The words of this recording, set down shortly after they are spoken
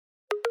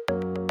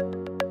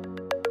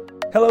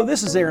Hello,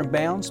 this is Aaron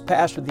Bounds,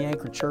 pastor of the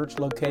Anchor Church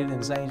located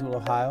in Zanesville,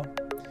 Ohio.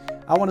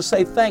 I want to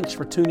say thanks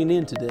for tuning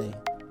in today.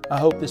 I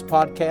hope this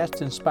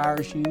podcast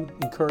inspires you,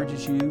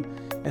 encourages you,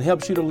 and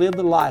helps you to live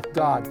the life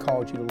God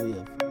called you to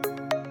live.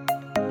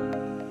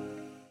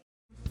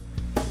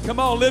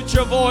 Come on, lift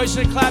your voice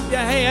and clap your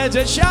hands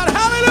and shout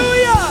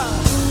hallelujah!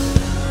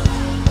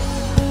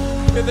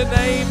 In the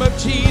name of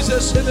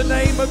Jesus, in the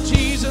name of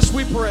Jesus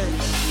we pray.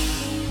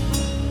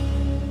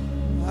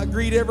 I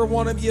greet every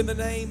one of you in the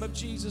name of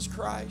Jesus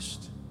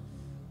Christ.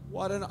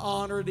 What an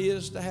honor it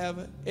is to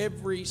have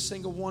every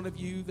single one of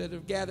you that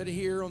have gathered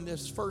here on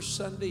this first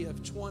Sunday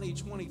of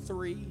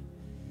 2023.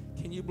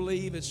 Can you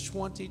believe it's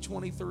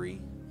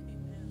 2023?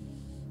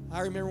 I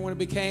remember when it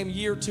became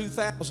year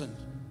 2000.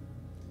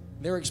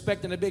 They were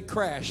expecting a big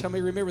crash. How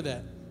many remember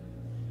that?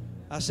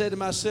 I said to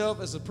myself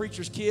as a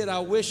preacher's kid, I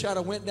wish I'd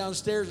have went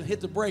downstairs and hit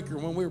the breaker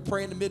when we were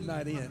praying the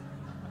midnight in.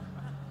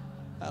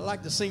 I'd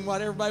like to see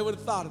what everybody would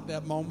have thought at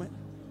that moment.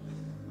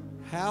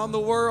 How in the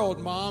world,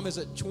 Mom, is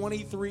it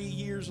 23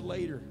 years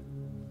later?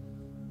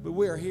 But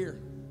we are here.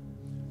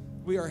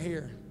 We are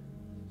here.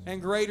 And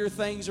greater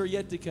things are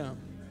yet to come.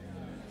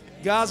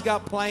 God's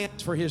got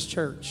plans for His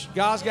church.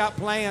 God's got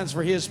plans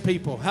for His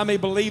people. How many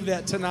believe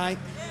that tonight?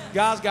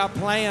 God's got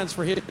plans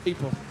for His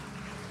people.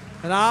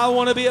 And I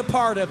want to be a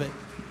part of it.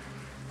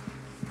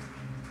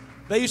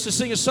 They used to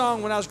sing a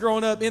song when I was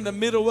growing up, in the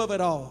middle of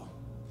it all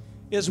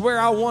is where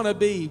I want to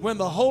be. When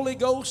the Holy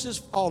Ghost is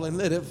falling,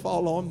 let it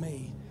fall on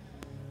me.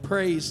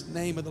 Praise the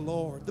name of the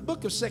Lord. The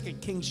book of 2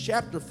 Kings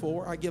chapter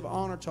 4, I give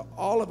honor to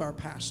all of our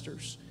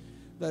pastors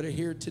that are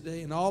here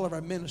today and all of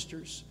our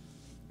ministers.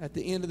 At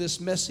the end of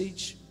this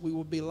message, we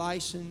will be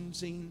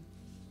licensing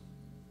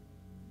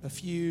a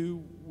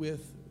few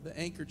with the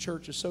Anchor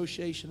Church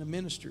Association of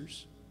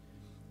Ministers.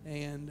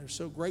 And they're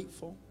so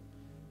grateful.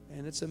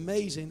 And it's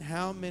amazing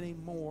how many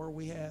more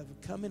we have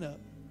coming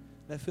up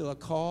that feel a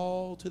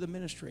call to the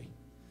ministry.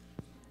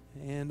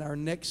 And our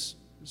next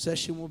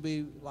session will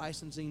be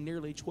licensing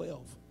nearly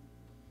 12.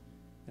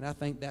 And I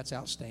think that's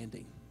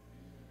outstanding.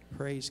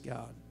 Praise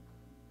God.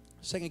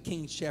 2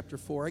 Kings chapter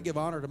 4. I give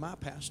honor to my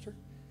pastor,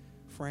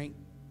 Frank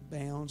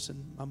Bounds,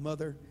 and my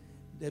mother,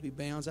 Debbie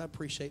Bounds. I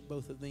appreciate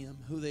both of them,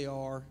 who they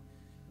are.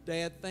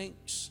 Dad,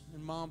 thanks.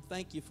 And Mom,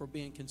 thank you for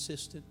being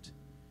consistent,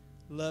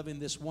 loving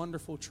this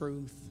wonderful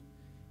truth,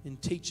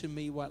 and teaching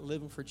me what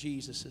living for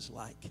Jesus is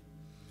like.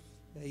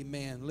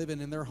 Amen.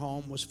 Living in their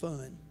home was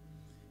fun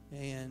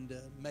and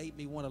made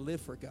me want to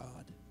live for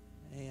God.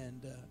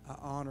 And I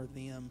honor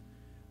them.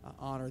 I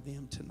honor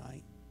them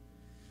tonight.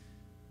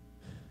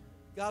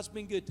 God's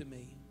been good to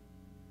me.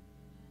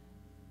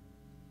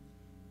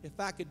 If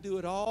I could do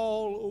it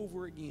all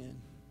over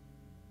again,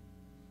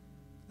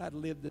 I'd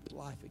live this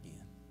life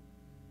again.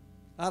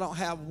 I don't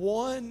have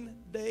one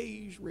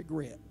day's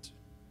regret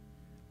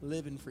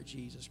living for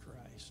Jesus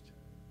Christ.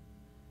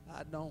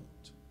 I don't.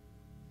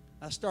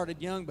 I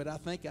started young, but I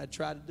think I'd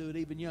try to do it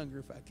even younger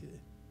if I could.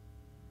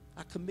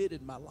 I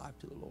committed my life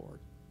to the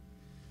Lord.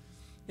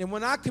 And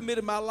when I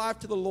committed my life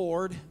to the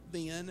Lord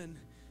then, and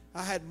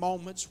I had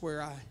moments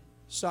where I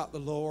sought the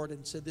Lord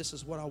and said, this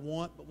is what I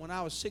want. But when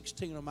I was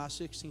 16, on my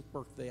 16th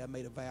birthday, I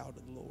made a vow to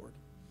the Lord.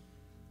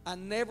 I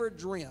never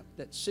dreamt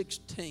at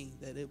 16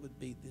 that it would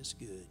be this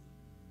good.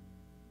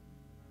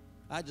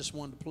 I just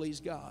wanted to please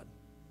God.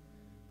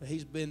 But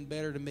He's been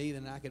better to me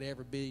than I could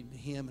ever be to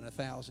Him in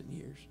 1,000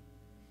 years.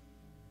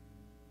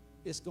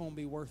 It's going to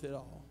be worth it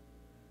all.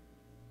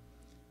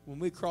 When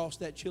we cross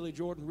that chilly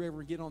Jordan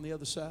River and get on the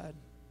other side,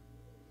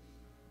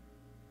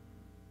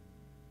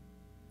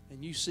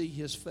 and you see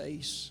His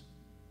face,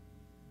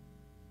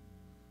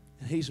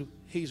 and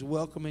He's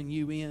welcoming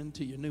you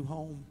into your new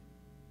home,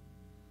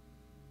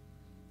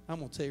 I'm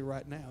going to tell you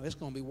right now, it's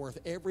going to be worth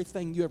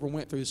everything you ever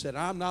went through. You said,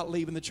 I'm not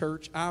leaving the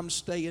church. I'm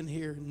staying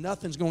here.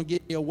 Nothing's going to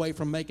get me away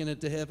from making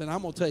it to heaven.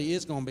 I'm going to tell you,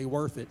 it's going to be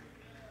worth it.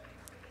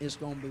 It's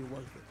going to be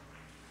worth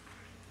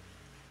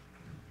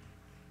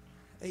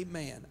it.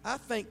 Amen. I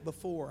think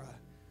before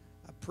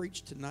I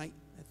preach tonight,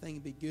 I think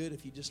it'd be good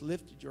if you just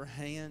lifted your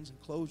hands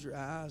and closed your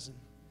eyes and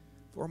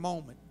for a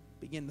moment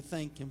begin to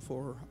thank Him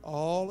for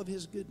all of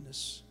His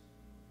goodness.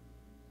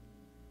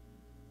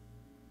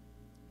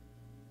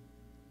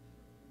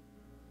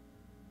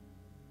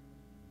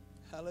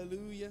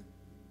 Hallelujah.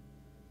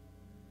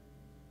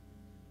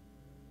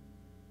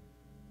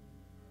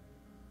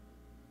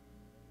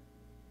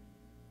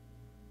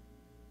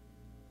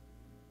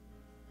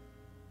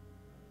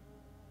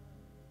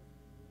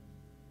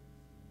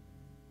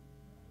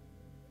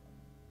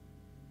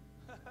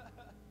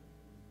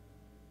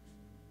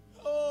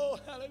 Oh,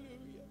 hallelujah.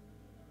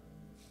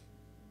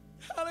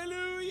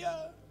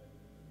 Hallelujah.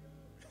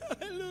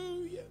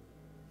 Hallelujah.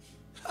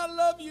 I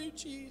love you,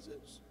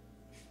 Jesus.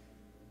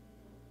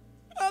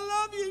 I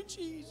love you,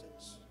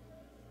 Jesus.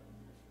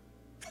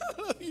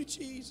 I love you,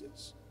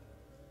 Jesus.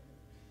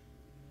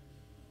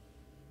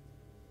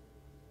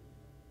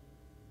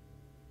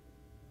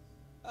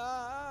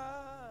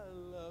 I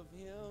love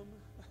Him.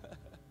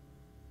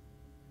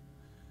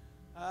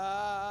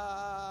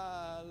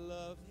 I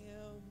love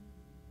Him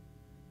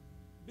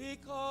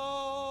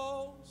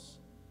because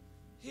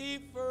He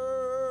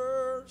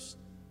first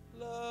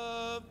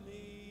loved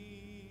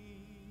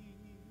me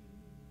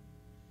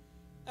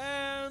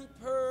and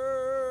purchased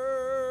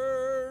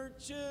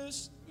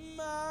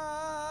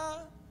my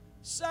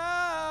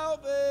salvation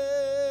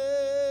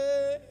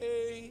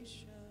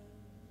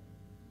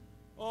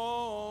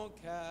on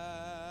Calvary.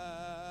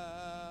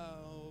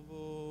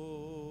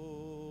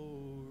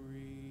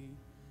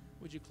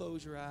 Would you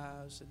close your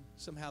eyes and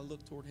somehow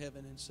look toward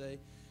heaven and say,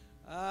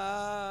 I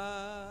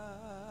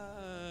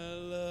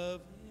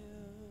love Him.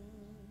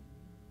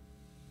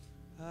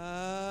 I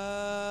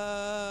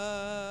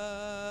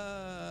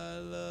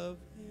love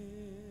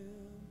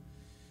Him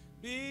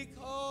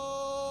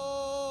because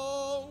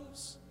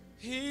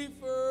He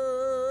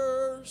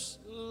first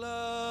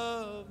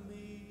loved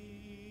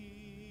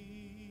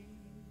me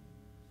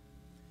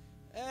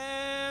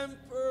and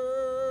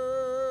purchased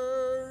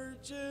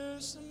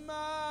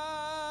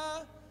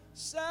my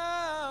salvation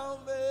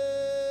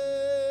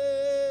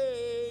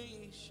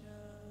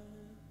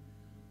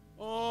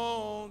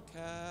on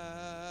Calvary.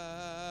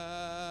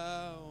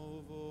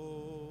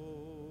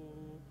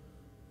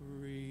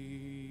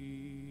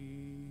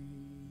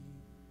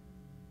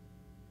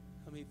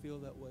 How many feel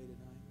that way tonight?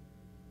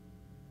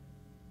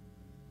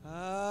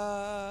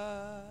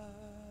 I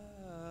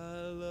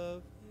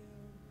love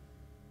Him.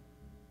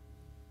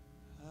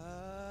 I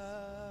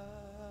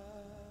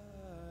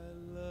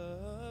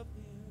love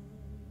Him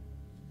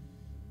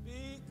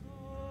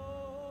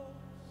because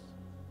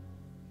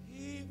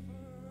He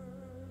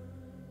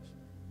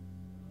first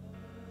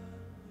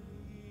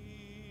loved me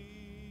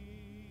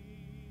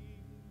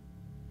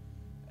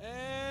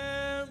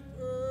and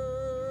purchased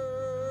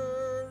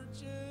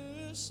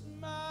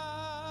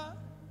my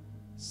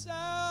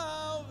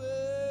salvation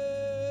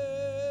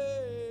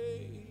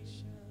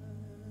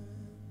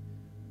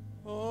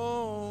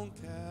on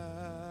Calvary.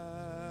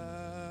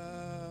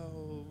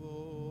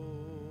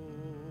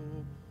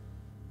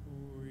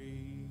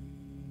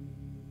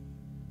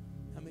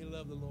 How many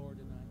love the Lord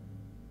tonight?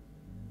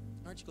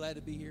 Aren't you glad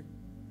to be here?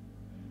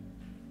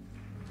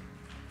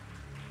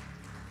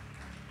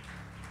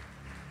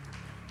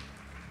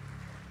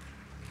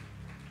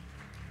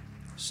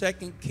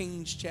 Second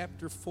Kings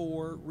chapter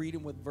 4,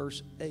 reading with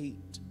verse 8.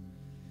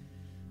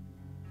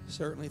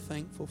 Certainly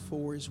thankful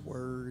for His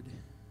word.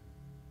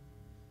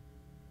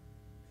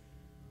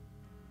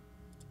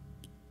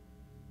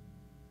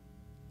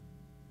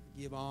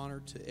 Give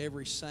honor to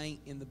every saint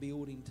in the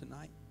building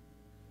tonight.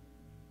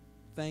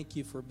 Thank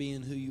you for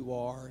being who you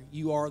are.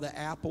 You are the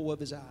apple of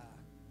His eye.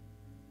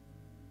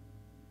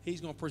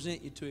 He's going to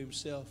present you to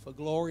Himself, a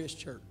glorious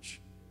church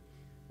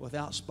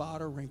without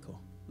spot or wrinkle.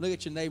 Look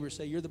at your neighbor and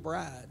say, you're the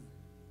bride.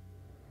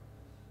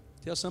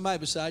 Tell somebody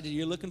beside you,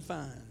 you're looking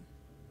fine.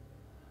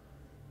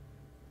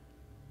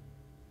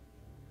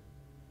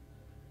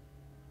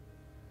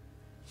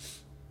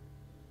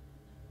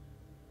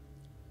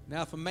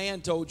 Now, if a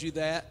man told you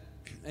that,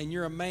 and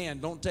you're a man,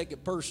 don't take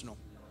it personal.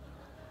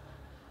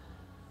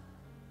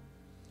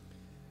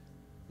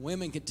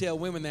 Women can tell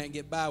women that and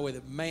get by with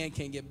it. Man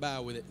can't get by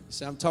with it.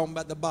 So I'm talking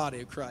about the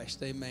body of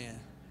Christ. Amen.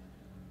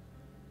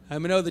 How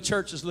many know the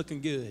church is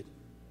looking good?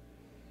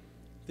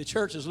 The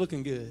church is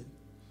looking good.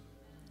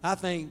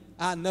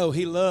 I know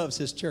He loves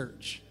His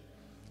church.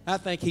 I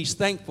think He's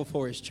thankful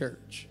for His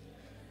church.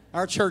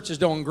 Our church is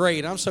doing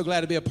great. I'm so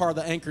glad to be a part of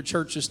the Anchor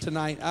churches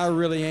tonight. I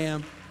really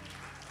am.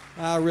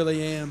 I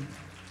really am.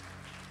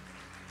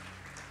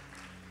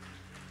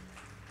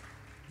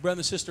 Brother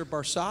and Sister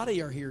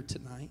Barsati are here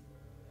tonight.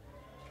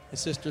 And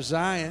Sister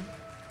Zion.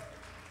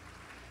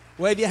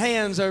 Wave your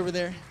hands over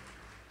there.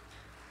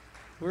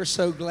 We're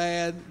so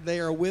glad they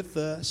are with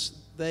us.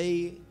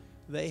 They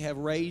have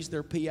raised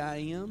their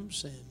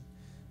PIMs and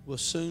will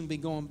soon be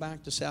going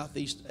back to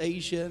Southeast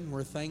Asia, and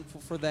we're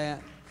thankful for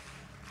that.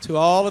 To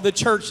all of the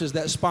churches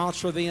that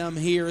sponsor them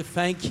here,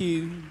 thank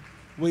you.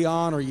 We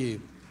honor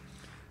you.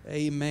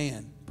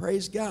 Amen.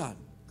 Praise God.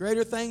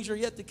 Greater things are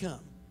yet to come.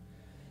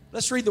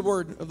 Let's read the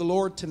word of the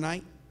Lord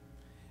tonight.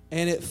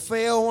 And it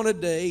fell on a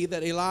day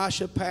that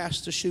Elisha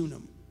passed to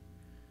Shunem,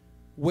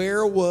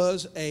 where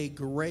was a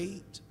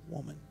great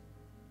woman.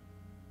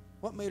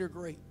 What made her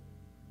great?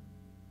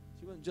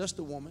 She wasn't just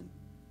a woman.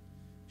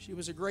 She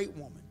was a great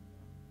woman.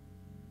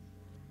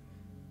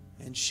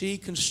 And she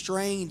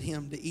constrained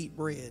him to eat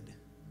bread.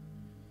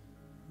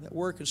 That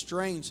word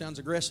constrained sounds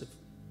aggressive.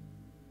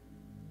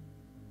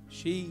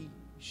 She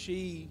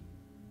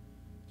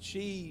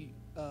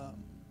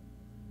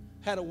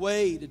had a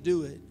way to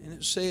do it. And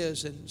it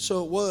says, and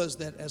so it was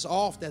that as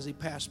oft as he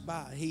passed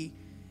by, he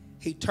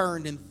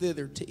turned him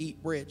thither to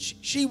eat bread.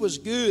 She was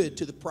good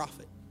to the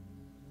prophet.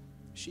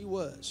 She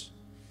was.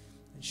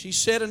 And she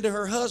said unto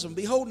her husband,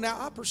 behold, now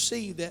I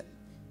perceive that,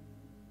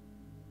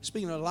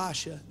 speaking of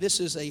Elisha, this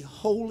is a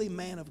holy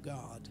man of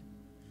God,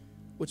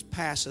 which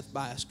passeth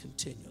by us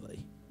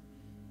continually.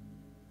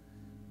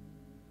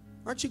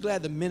 Aren't you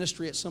glad the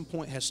ministry at some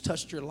point has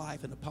touched your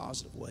life in a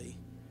positive way?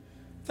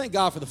 Thank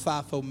God for the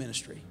fivefold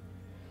ministry.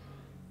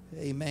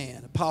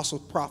 Amen.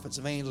 Apostles, prophets,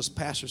 evangelists,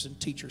 pastors, and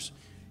teachers.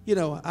 You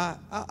know,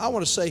 I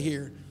want to say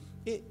here,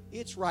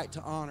 it's right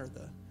to honor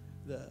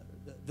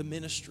the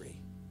ministry.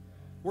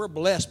 We're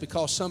blessed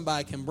because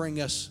somebody can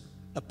bring us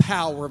a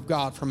power of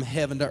God from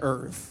heaven to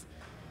earth.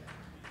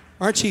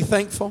 Aren't you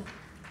thankful?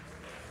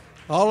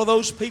 All of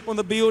those people in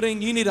the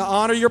building, you need to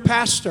honor your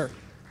pastor.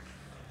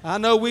 I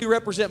know we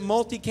represent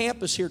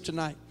multi-campus here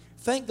tonight.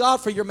 Thank God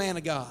for your man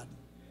of God.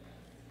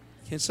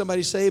 Can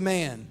somebody say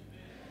amen?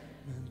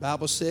 The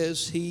Bible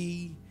says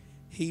he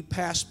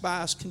passed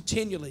by us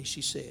continually,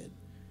 she said.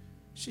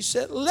 She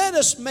said, let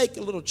us make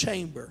a little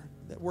chamber.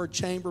 That word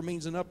chamber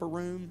means an upper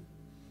room.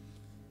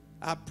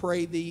 I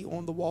pray thee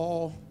on the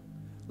wall.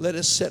 Let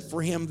us set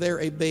for him there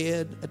a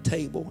bed, a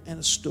table, and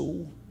a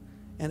stool,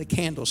 and a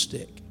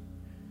candlestick.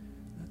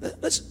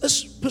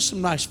 Let's put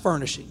some nice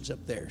furnishings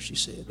up there, she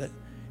said.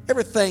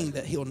 Everything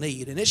that he'll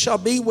need. And it shall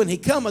be when he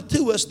cometh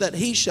to us that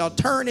he shall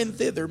turn in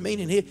thither,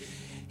 meaning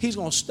he's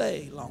going to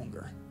stay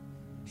longer.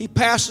 He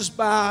passes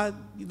by.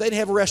 They didn't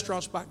have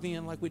restaurants back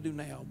then like we do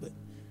now, but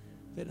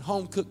they had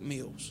home-cooked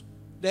meals.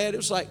 Dad, it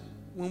was like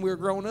when we were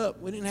growing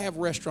up, we didn't have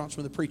restaurants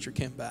when the preacher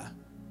came by.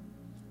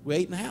 We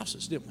ate in the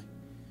houses, didn't we?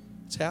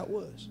 That's how it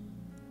was.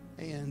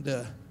 And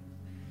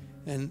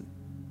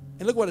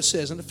look what it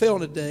says. And it fell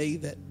on the day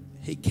that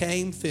he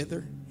came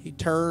thither, he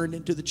turned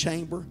into the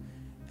chamber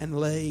and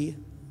lay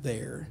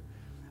there.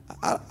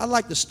 I'd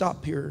like to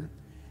stop here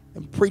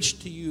and preach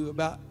to you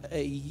about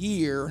a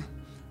year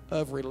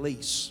of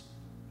release.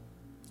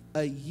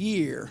 A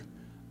year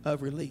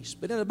of release.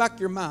 But in the back of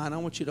your mind, I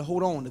want you to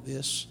hold on to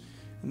this.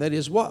 And that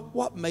is,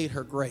 what made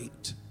her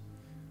great?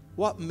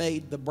 What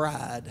made the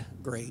bride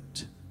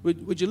great?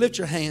 Would you lift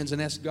your hands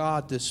and ask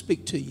God to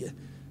speak to you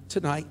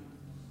tonight?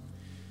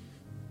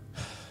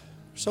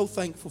 So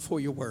thankful for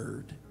your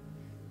word.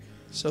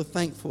 So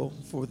thankful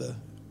for the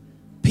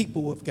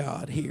people of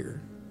God here.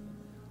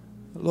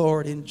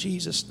 Lord, in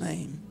Jesus'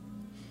 name.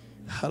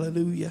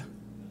 Hallelujah.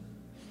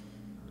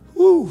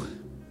 Woo.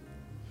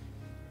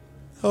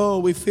 Oh,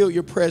 we feel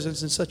your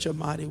presence in such a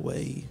mighty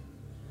way.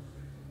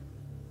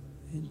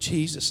 In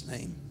Jesus'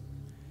 name.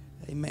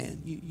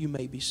 Amen. You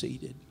may be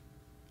seated.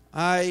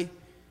 I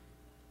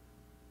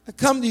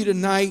come to you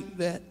tonight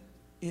that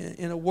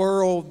in a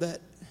world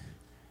that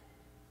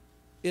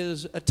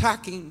is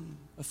attacking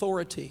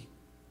authority.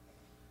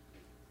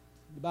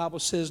 The Bible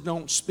says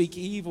don't speak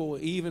evil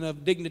even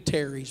of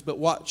dignitaries, but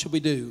what should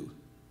we do?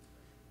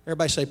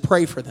 Everybody say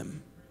pray for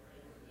them.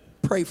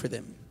 Pray for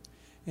them.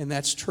 And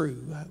that's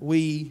true.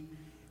 We,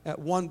 at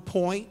one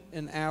point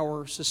in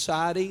our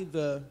society,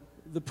 the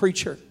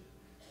preacher,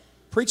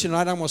 preaching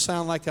tonight, I'm going to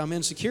sound like I'm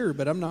insecure,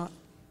 but I'm not.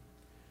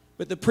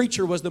 But the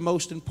preacher was the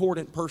most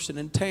important person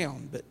in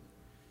town. But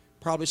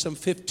probably some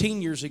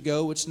 15 years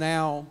ago, it's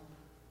now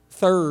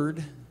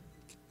third,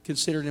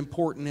 considered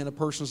important in a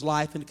person's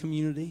life in the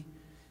community,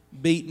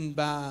 beaten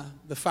by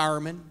the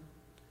fireman,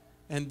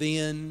 and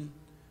then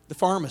the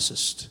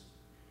pharmacist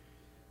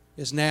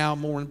is now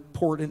more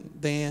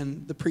important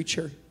than the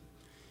preacher.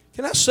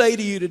 Can I say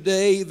to you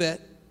today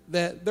that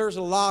there's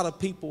a lot of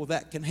people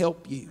that can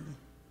help you.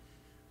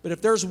 But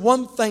if there's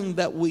one thing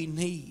that we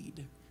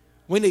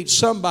need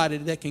somebody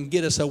that can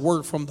get us a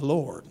word from the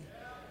Lord.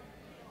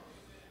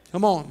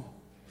 Come on.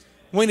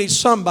 We need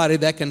somebody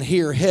that can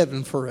hear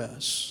heaven for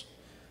us.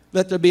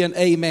 Let there be an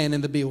amen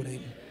in the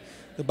building.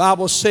 The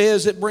Bible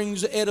says it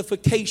brings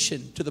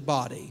edification to the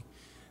body,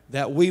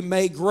 that we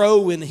may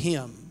grow in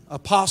Him.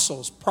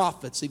 Apostles,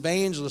 prophets,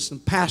 evangelists,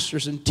 and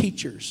pastors and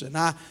teachers. And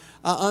I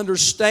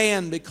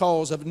understand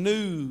because of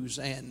news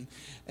and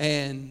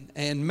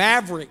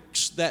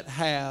mavericks that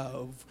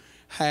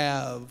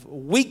have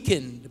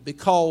weakened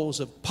because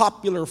of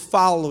popular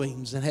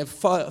followings and have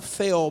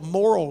failed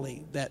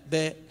morally,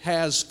 that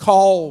has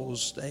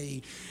caused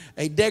a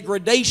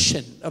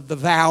degradation of the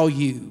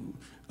value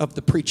of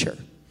the preacher.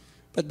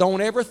 But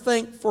don't ever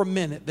think for a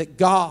minute that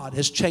God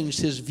has changed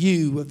His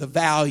view of the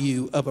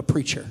value of a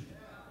preacher.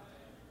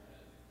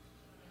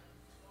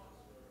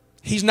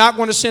 He's not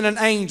going to send an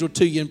angel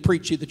to you and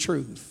preach you the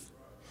truth.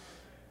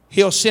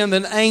 He'll send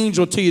an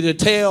angel to you to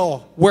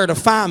tell where to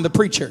find the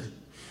preacher.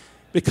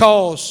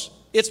 Because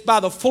it's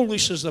by the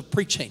foolishness of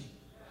preaching.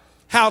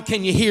 How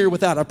can you hear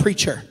without a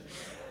preacher?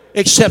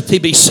 Except he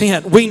be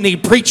sent. We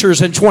need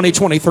preachers in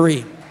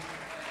 2023.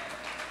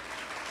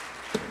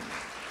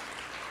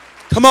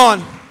 Come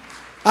on.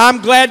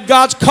 I'm glad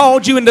God's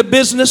called you into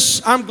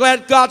business. I'm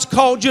glad God's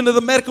called you into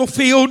the medical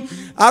field.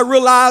 I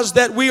realize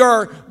that we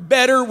are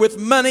better with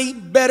money,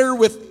 better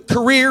with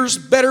careers,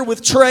 better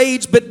with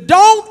trades. But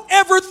don't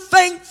ever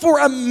think for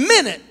a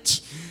minute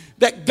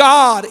that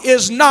God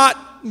is not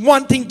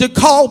wanting to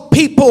call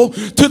people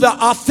to the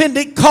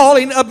authentic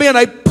calling of being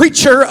a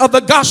preacher of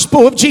the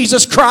gospel of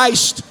Jesus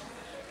Christ.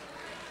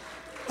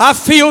 I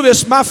feel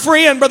this. My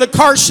friend, Brother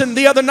Carson,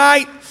 the other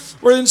night,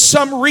 were in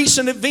some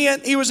recent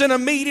event. He was in a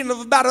meeting of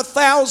about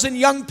 1,000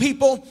 young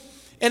people.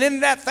 And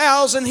in that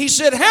 1,000, he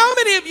said, how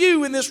many of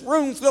you in this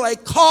room feel a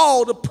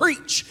call to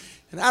preach?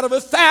 And out of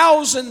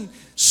 1,000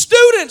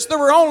 students, there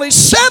were only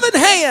 7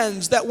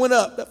 hands that went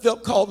up that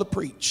felt called to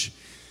preach.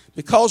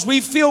 Because we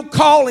feel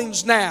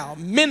callings now,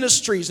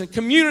 ministries and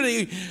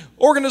community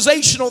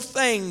organizational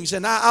things,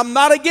 and I'm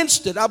not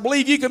against it. I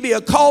believe you can be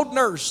a called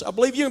nurse. I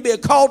believe you can be a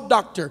called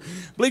doctor.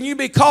 I believe you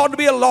can be called to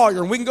be a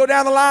lawyer. And we can go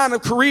down the line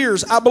of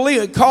careers. I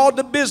believe it, called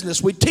to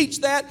business. We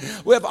teach that.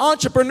 We have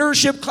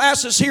entrepreneurship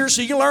classes here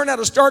so you can learn how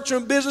to start your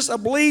own business. I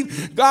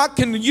believe God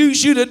can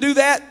use you to do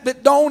that.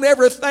 But don't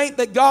ever think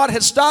that God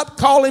has stopped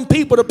calling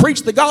people to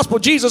preach the gospel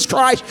of Jesus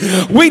Christ.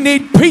 We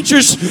need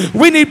preachers.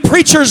 We need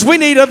preachers. We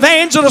need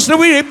evangelists.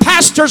 We need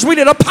pastors. We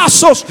need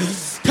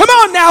apostles. Come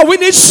on now. We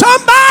need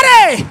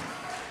somebody.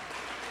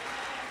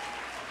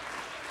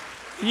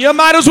 You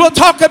might as well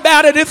talk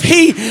about it. If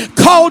He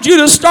called you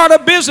to start a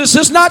business,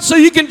 it's not so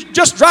you can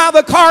just drive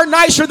a car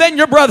nicer than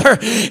your brother.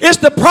 It's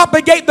to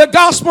propagate the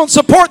gospel and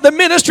support the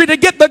ministry to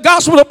get the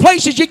gospel to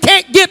places you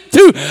can't get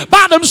to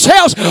by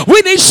themselves. We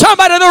need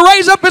somebody to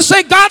raise up and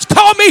say, God's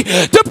called me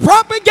to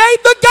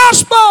propagate the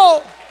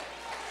gospel.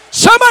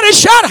 Somebody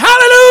shout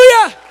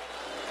hallelujah.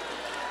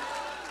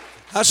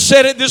 I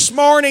said it this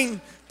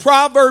morning.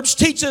 Proverbs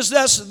teaches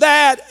us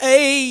that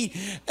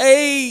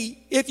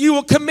if you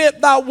will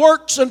commit thy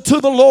works unto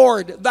the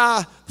Lord,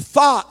 thy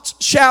thoughts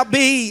shall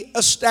be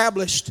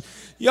established.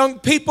 Young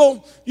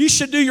people, you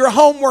should do your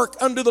homework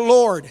unto the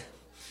Lord.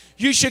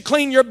 You should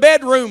clean your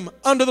bedroom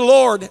unto the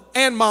Lord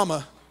and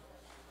mama.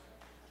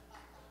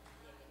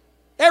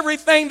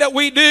 Everything that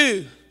we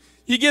do.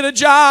 You get a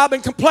job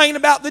and complain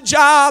about the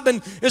job,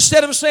 and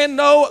instead of saying,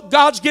 no,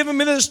 God's given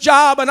me this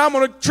job and I'm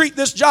going to treat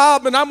this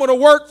job and I'm going to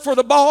work for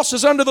the boss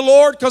as under the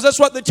Lord, because that's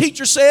what the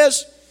teacher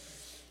says.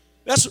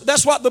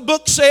 That's what the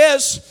book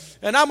says.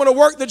 And I'm going to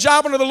work the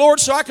job under the Lord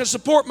so I can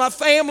support my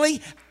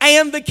family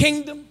and the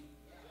kingdom.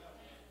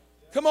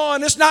 Come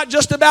on, it's not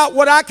just about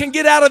what I can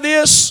get out of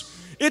this.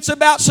 It's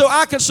about so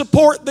I can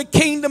support the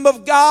kingdom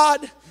of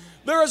God.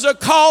 There is a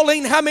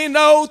calling, how many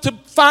know, to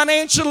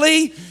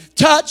financially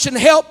touch and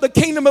help the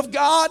kingdom of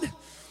God.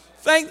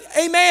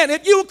 Amen.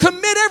 If you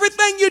commit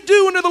everything you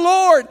do unto the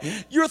Lord,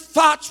 your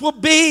thoughts will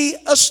be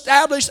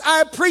established. I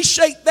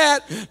appreciate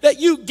that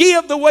you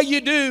give the way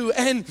you do.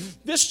 And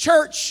this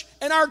church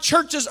and our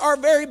churches are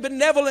very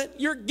benevolent.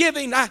 You're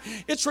giving.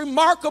 It's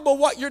remarkable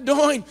what you're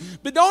doing.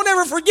 But don't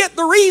ever forget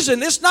the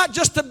reason. It's not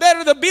just to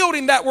better the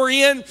building that we're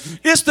in.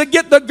 It's to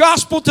get the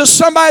gospel to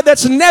somebody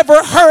that's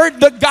never heard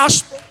the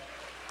gospel.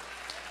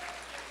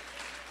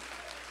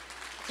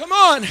 Come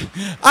on.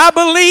 I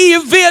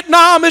believe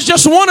Vietnam is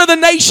just one of the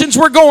nations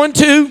we're going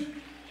to.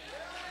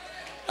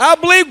 I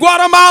believe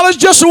Guatemala is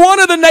just one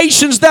of the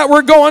nations that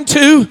we're going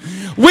to.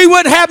 We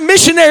wouldn't have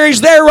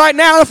missionaries there right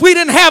now if we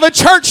didn't have a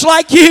church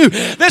like you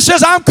that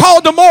says, I'm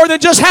called to more than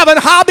just having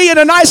a hobby and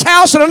a nice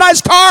house and a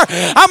nice car.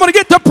 I'm going to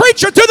get the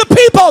preacher to the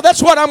people.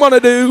 That's what I'm going to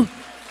do.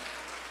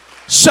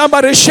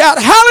 Somebody shout,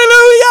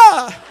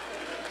 hallelujah.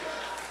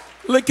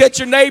 Look at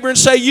your neighbor and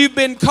say, you've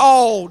been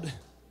called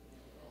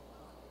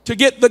to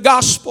get the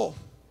gospel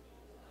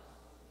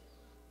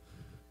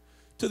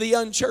to the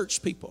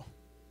unchurched people.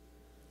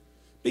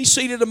 Be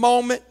seated a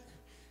moment.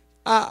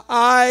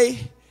 I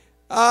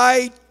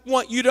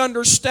want you to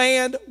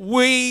understand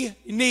we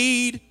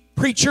need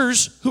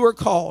preachers who are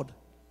called.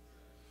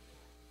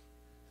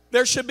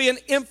 There should be an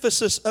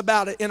emphasis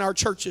about it in our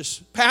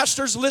churches.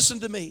 Pastors,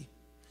 listen to me.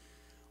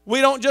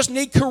 We don't just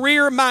need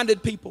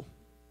career-minded people.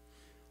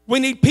 We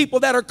need people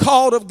that are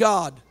called of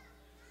God.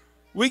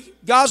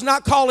 God's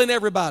not calling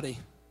everybody.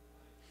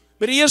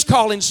 But He is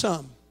calling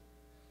some.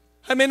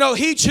 I mean, no,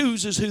 He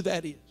chooses who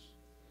that is.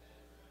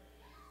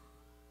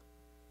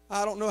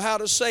 I don't know how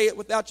to say it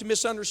without you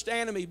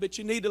misunderstanding me, but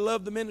you need to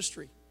love the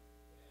ministry.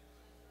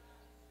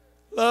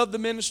 Love the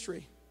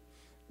ministry.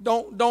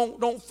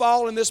 Don't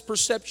fall in this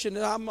perception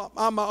that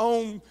I'm my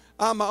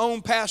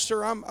own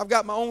pastor. I've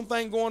got my own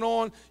thing going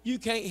on. You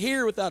can't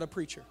hear without a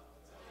preacher.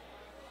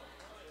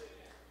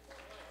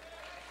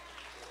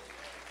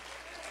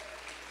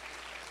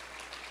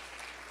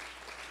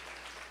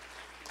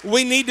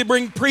 We need to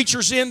bring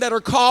preachers in that are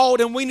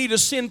called, and we need to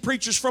send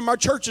preachers from our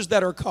churches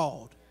that are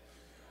called.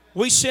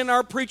 We send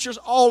our preachers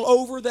all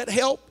over that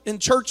help in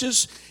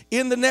churches,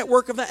 in the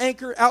network of the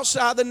Anchor,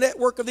 outside the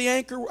network of the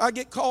Anchor. I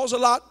get calls a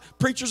lot.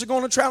 Preachers are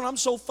going to travel. I'm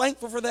so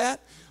thankful for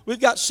that. We've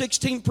got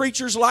 16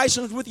 preachers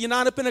licensed with the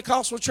United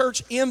Pentecostal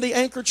Church in the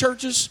Anchor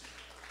churches.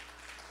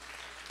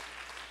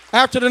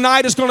 After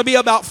tonight, it's going to be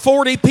about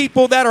 40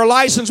 people that are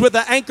licensed with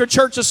the Anchor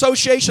Church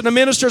Association of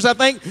Ministers. I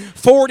think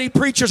 40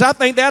 preachers. I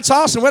think that's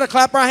awesome. We're going to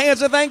clap our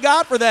hands and thank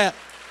God for that.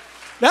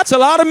 That's a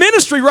lot of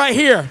ministry right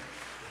here.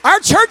 Our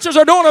churches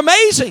are doing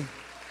amazing.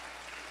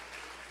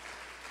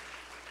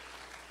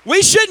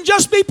 We shouldn't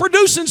just be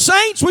producing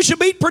saints. We should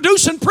be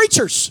producing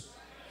preachers.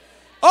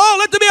 Oh,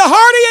 let there be a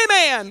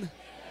hearty amen.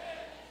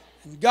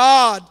 And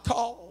God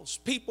calls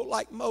people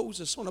like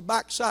Moses on the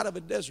backside of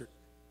a desert.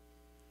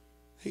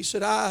 He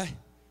said, I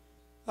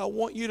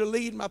want you to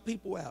lead my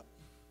people out.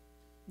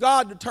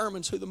 God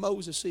determines who the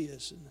Moses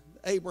is, and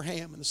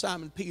Abraham and the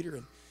Simon Peter.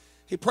 And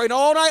he prayed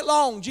all night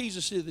long,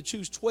 Jesus did, to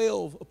choose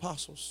 12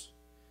 apostles.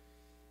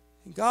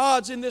 And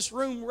God's in this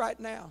room right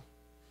now.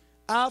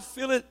 I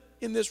feel it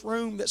in this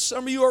room that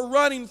some of you are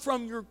running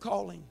from your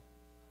calling.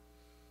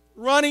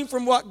 Running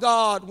from what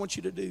God wants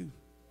you to do.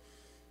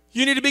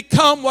 You need to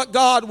become what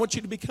God wants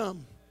you to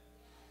become.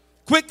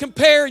 Quit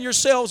comparing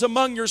yourselves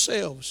among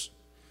yourselves.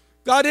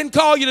 God didn't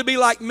call you to be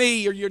like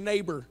me or your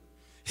neighbor.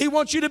 He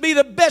wants you to be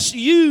the best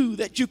you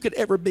that you could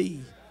ever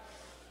be.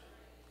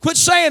 Quit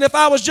saying, if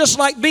I was just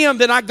like them,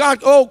 then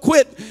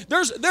quit.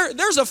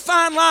 There's a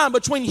fine line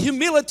between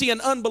humility and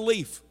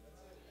unbelief.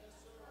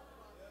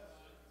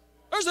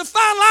 There's a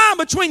fine line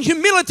between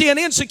humility and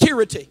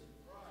insecurity.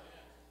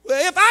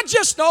 If I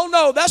just don't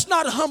know, that's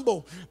not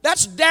humble.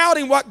 That's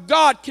doubting what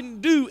God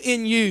can do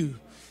in you.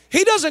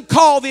 He doesn't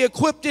call the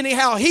equipped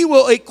anyhow. He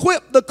will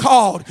equip the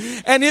called.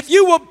 And if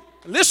you will,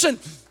 listen,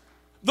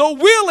 the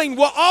willing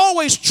will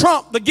always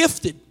trump the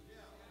gifted.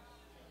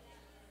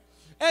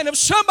 And if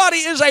somebody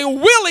is a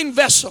willing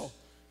vessel,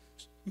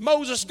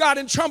 Moses got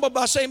in trouble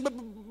by saying,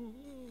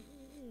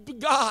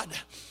 God,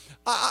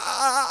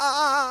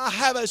 I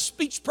have a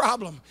speech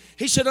problem.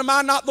 He said, am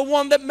I not the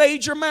one that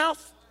made your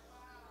mouth?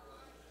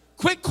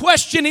 Quit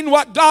questioning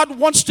what God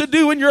wants to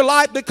do in your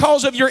life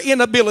because of your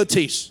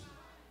inabilities.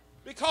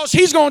 Because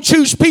He's going to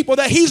choose people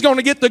that He's going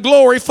to get the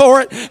glory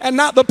for it and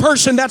not the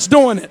person that's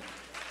doing it.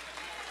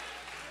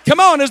 Come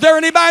on, is there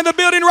anybody in the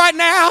building right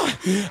now?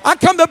 I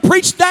come to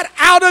preach that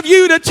out of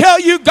you to tell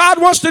you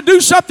God wants to do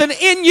something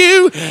in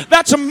you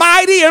that's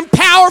mighty and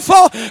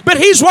powerful, but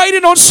He's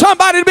waiting on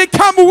somebody to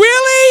become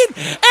willing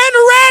and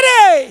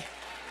ready.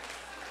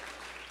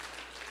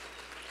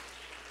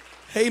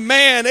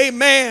 Amen,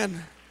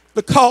 amen.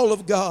 The call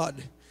of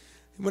God.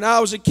 When I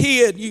was a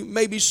kid, you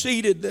may be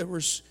seated, there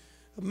was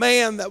a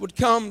man that would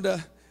come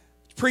to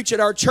preach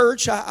at our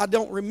church. I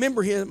don't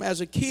remember him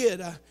as a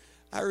kid.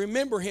 I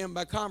remember him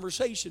by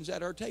conversations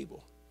at our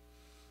table.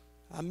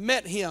 I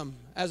met him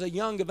as a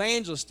young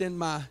evangelist in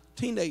my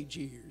teenage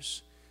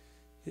years.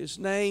 His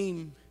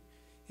name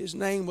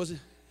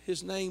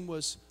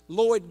was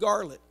Lloyd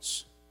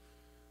Garlitz.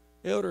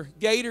 Elder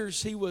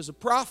Gators, he was a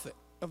prophet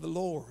of the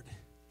Lord.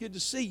 Good to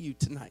see you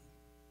tonight.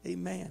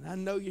 Amen. I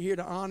know you're here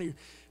to honor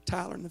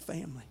Tyler and the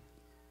family.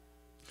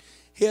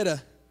 He had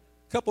a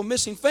couple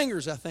missing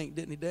fingers, I think,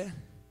 didn't he, Dad?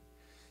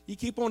 You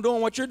keep on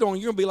doing what you're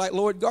doing, you're going to be like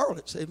Lloyd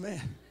Garlitz.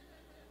 Amen.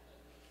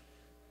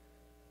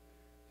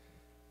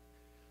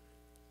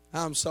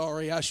 I'm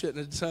sorry, I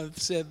shouldn't have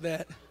said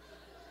that.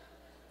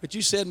 But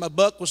you said my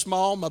buck was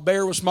small, my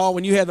bear was small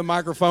when you had the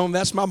microphone.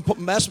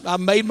 I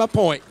made my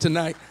point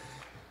tonight.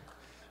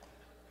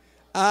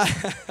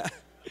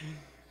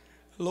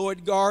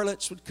 Lloyd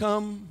Garlitz would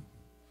come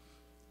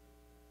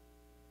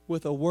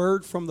with a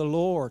word from the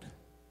Lord.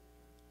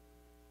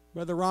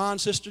 Brother Ron,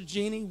 Sister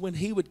Jeannie, when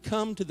he would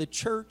come to the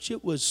church,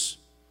 it was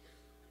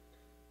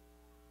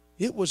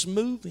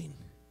moving.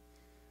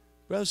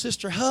 Brother,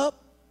 Sister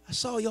Hupp, I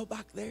saw y'all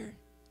back there.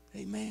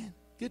 Amen.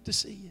 Good to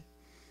see you.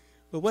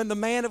 But when the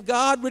man of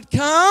God would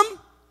come,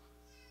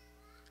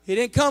 he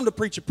didn't come to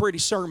preach a pretty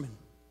sermon.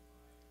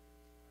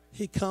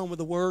 He'd come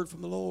with a word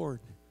from the Lord.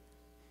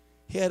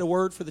 He had a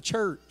word for the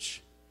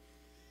church.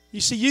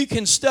 You see, you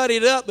can study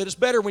it up, but it's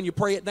better when you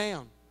pray it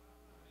down.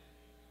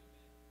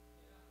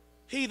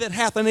 He that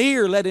hath an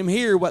ear, let him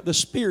hear what the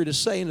Spirit is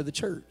saying to the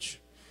church.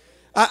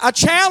 I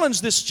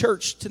challenge this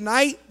church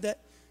tonight that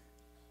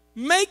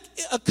make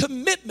a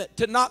commitment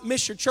to not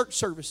miss your church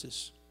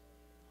services.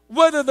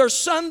 Whether they're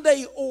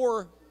Sunday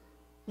or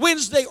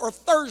Wednesday or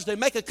Thursday,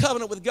 make a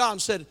covenant with God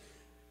and said,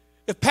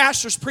 if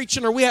pastor's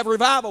preaching or we have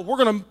revival, we're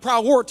going to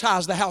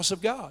prioritize the house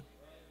of God.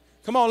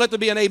 Come on, let there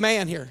be an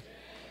amen here.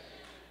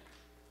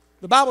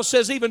 The Bible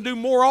says even do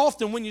more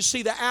often when you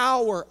see the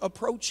hour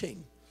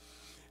approaching.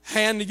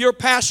 And your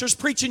pastor's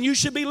preaching, you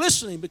should be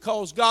listening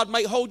because God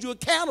may hold you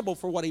accountable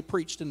for what he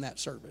preached in that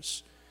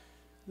service.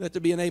 Let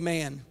there be an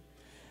amen.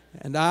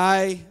 And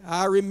I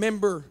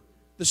remember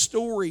the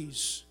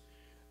stories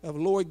of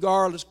Lloyd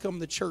Garlitz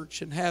coming to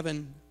church and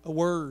having a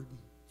word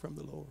from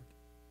the Lord.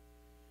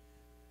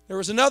 There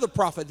was another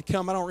prophet that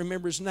come, I don't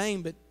remember his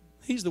name, but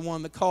he's the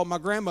one that called my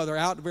grandmother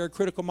out at a very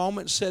critical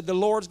moment and said, the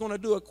Lord's going to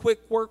do a quick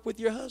work with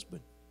your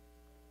husband.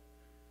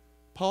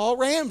 Paul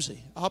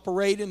Ramsey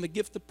operated in the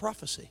gift of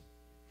prophecy.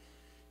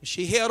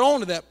 She held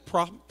on to that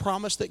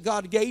promise that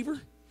God gave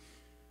her.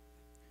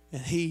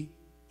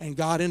 And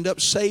God ended up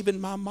saving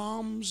my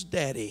mom's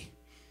daddy,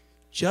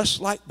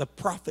 just like the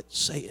prophet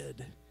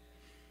said.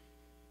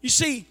 You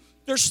see,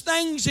 there's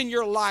things in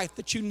your life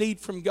that you need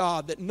from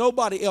God that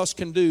nobody else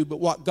can do but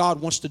what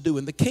God wants to do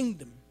in the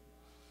kingdom.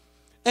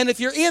 And if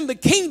you're in the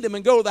kingdom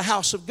and go to the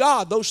house of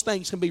God, those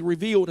things can be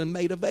revealed and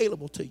made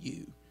available to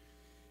you.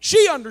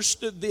 She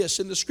understood this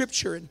in the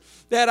scripture. And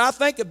that I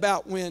think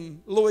about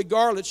when Lloyd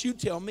Garlitz, you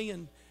tell me,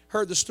 and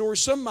heard the story.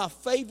 Some of my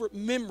favorite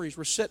memories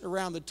were sitting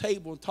around the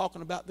table and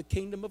talking about the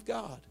kingdom of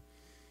God.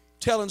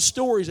 Telling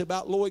stories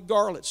about Lloyd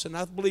Garlitz. And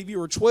I believe you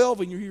were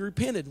 12 and you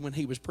repented when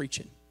he was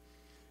preaching.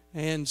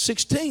 And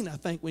 16, I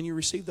think, when you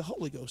received the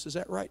Holy Ghost. Is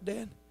that right,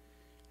 Dad?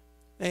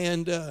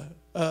 And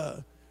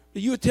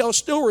you would tell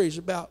stories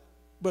about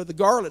Brother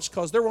Garlitz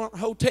because there weren't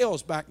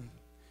hotels back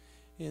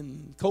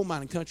in coal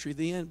mining country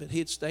then, but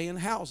he'd stay in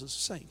houses of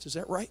saints. Is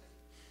that right?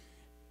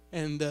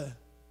 And a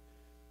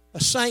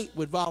saint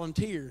would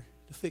volunteer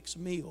to fix a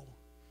meal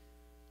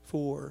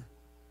for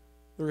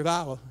The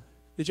revival.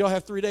 Did y'all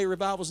have 3-day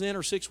revivals then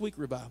or 6-week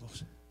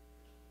revivals?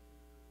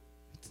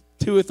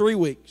 2 or 3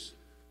 weeks.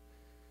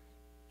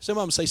 Some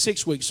of them say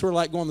 6 weeks. Sort of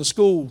like going to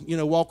school,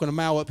 walking a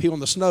mile uphill in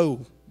the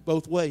snow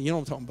both ways. You know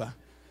what I'm talking about.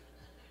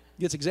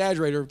 It gets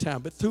exaggerated every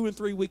time. But 2 and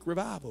 3 week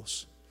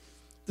revivals.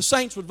 The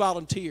saints would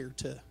volunteer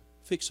to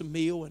fix a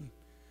meal and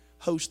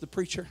host the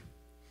preacher.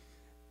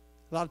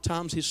 A lot of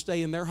times he'd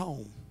stay in their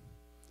home,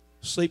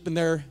 sleep in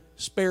their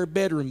spare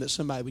bedroom that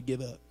somebody would give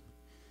up.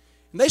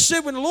 And they said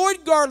when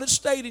Lloyd Garland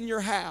stayed in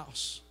your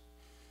house,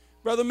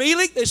 Brother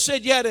Mealy, they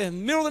said you had to, in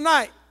the middle of the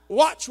night,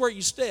 watch where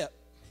you step.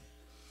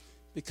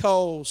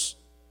 Because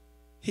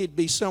he'd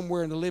be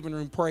somewhere in the living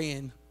room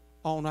praying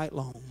all night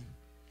long.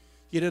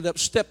 You'd end up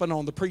stepping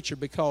on the preacher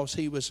because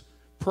he was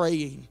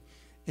praying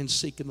and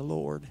seeking the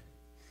Lord.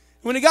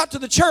 When he got to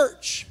the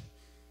church,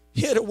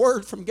 he had a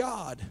word from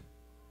God.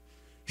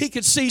 He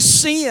could see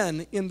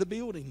sin in the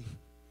building.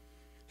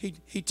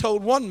 He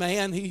told one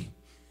man,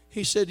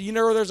 he said, you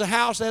know where there's a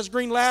house that has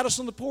green lattice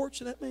on the porch?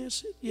 And that man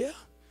said, yeah.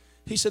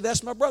 He said,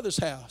 that's my brother's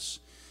house.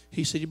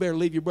 He said, you better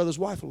leave your brother's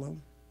wife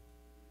alone.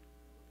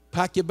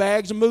 Pack your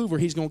bags and move or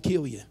he's going to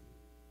kill you.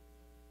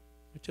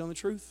 You telling the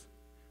truth?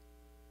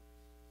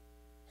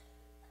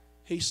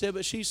 He said,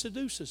 but she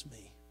seduces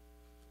me.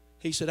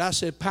 He said, I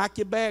said, pack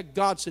your bag.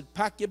 God said,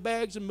 pack your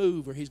bags and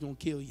move or he's going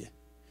to kill you.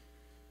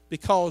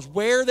 Because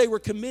where they were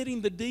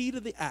committing the deed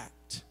of the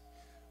act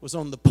was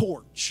on the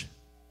porch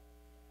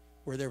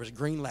where there was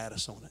green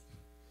lattice on it.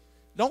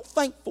 Don't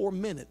think for a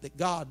minute that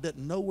God doesn't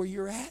know where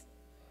you're at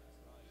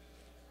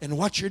and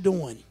what you're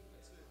doing.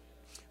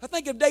 I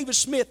think of David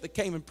Smith that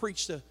came and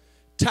preached a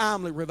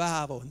timely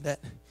revival, and that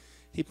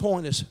he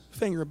pointed his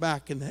finger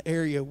back in the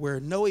area where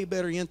Noe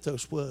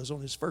Barrientos was on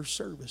his first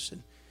service.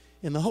 And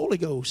in the Holy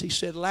Ghost, he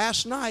said,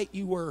 last night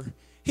he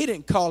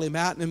didn't call him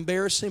out and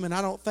embarrass him, and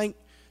I don't think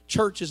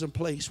church is a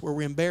place where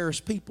we embarrass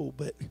people,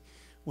 but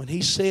when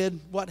he said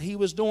what he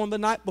was doing the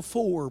night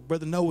before,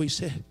 Brother Noe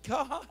said,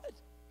 God,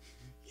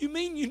 you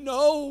mean you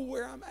know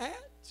where I'm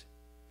at?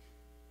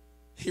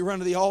 He ran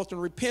to the altar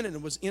and repented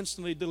and was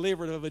instantly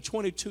delivered of a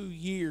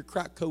 22-year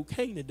crack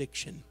cocaine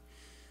addiction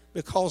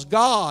because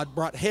God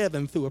brought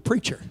heaven through a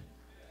preacher.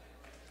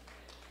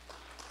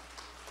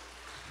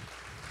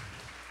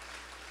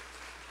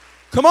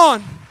 Come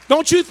on.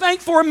 Don't you think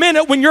for a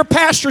minute when your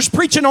pastor's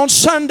preaching on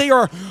Sunday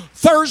or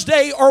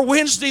Thursday or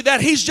Wednesday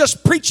that he's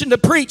just preaching to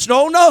preach.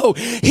 No.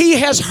 He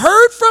has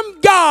heard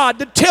from God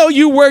to tell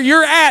you where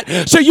you're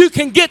at so you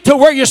can get to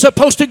where you're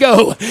supposed to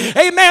go.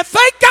 Amen.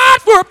 Thank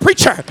God for a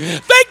preacher.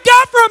 Thank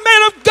God for a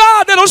man of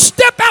God that'll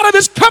step out of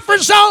his comfort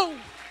zone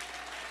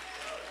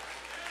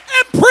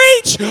and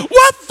preach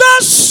what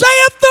thus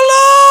saith the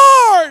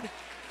Lord.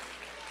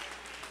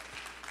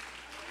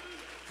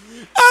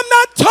 I'm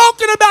not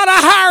talking about a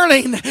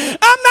hireling.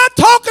 I'm not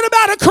talking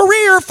about a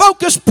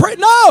career-focused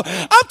No,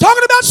 I'm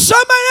talking about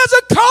somebody has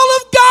a call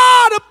of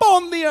God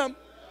upon them.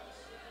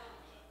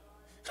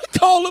 A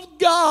call of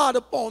God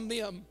upon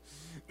them.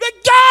 That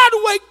God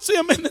wakes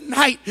them in the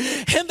night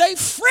and they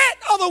fret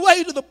all the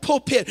way to the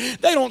pulpit.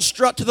 They don't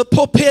strut to the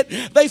pulpit.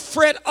 They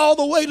fret all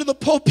the way to the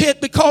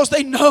pulpit because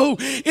they know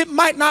it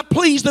might not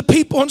please the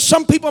people and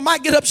some people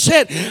might get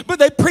upset. But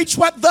they preach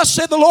what thus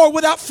said the Lord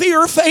without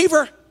fear or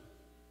favor.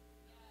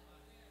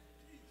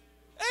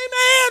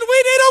 Amen.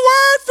 We need a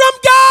word from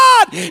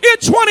God in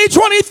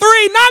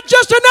 2023, not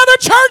just another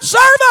church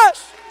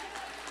service.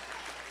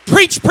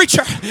 Preach,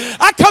 preacher.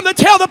 I come to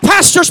tell the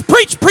pastors,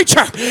 preach,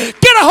 preacher.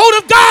 Get a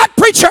hold of God,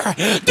 preacher.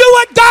 Do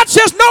what God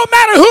says no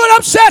matter who it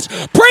upsets.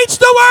 Preach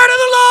the word of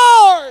the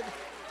Lord.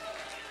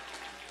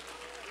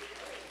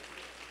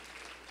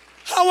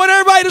 I want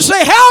everybody to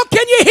say, how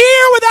can you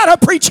hear without a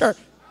preacher?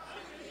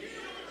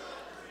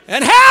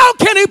 And how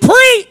can he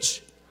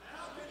preach?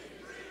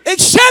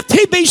 Except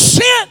he be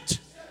sent.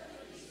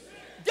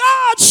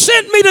 God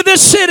sent me to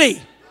this city.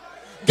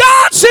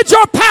 God sent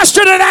your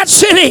pastor to that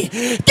city.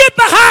 Get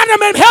behind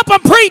him and help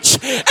him preach.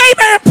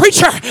 Amen,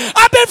 preacher.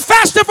 I've been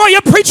fasting for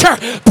you, preacher.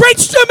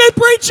 Preach to me,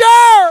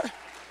 preacher.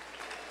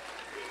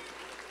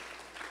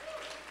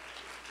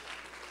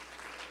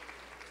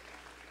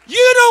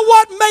 You know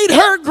what made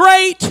her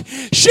great?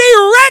 She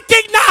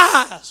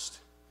recognized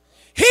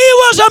he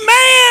was a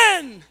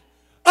man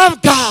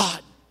of God.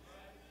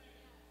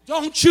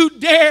 Don't you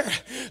dare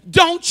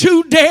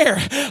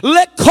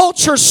let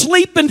culture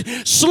slip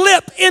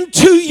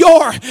into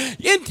your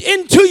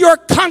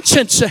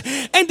conscience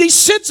and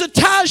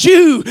desensitize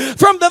you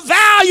from the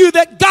value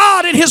that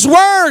God and his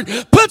word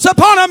puts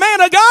upon a man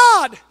of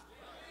God.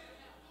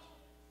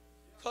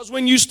 Because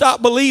when you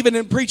stop believing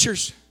in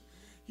preachers,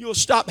 you'll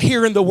stop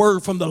hearing the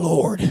word from the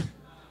Lord.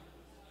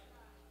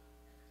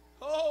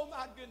 Oh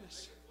my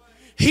goodness.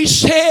 He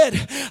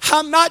said,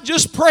 I'm not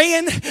just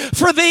praying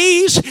for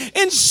these.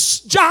 In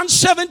John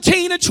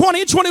 17 and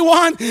 20 and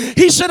 21,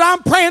 he said,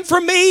 I'm praying for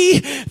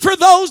me, for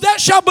those that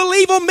shall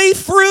believe on me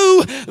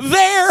through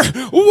their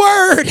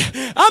word.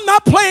 I'm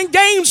not playing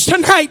games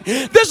tonight.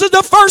 This is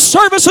the first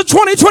service of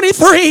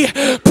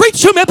 2023.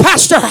 Preach to me,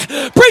 pastor.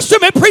 Preach to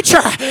me,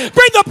 preacher.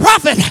 Bring the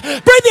prophet.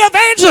 Bring the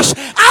evangelist.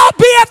 I'll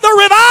be at the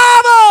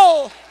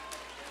revival.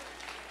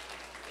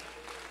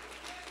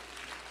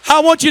 I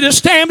want you to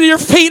stand to your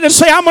feet and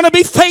say, I'm going to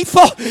be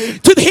faithful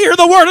to hear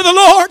the word of the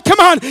Lord. Come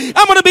on.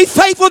 I'm going to be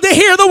faithful to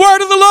hear the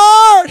word of the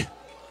Lord.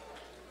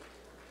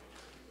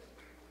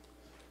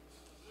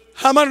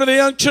 I'm under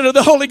the unction of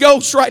the Holy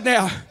Ghost right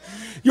now.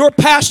 Your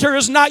pastor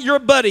is not your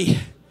buddy.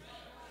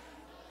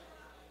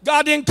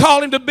 God didn't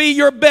call him to be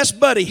your best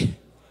buddy.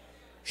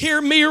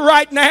 Hear me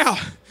right now.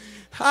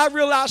 I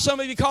realize some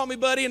of you call me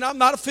buddy, and I'm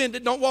not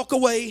offended. Don't walk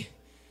away.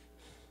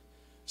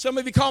 Some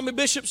of you call me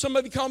bishop. Some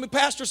of you call me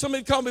pastor. Some of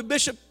you call me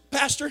bishop,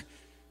 pastor.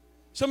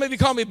 Some of you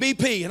call me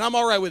BP, and I'm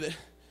all right with it.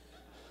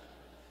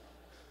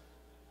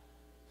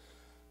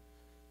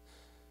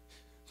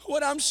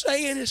 What I'm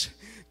saying is,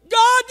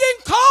 God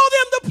didn't call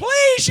them to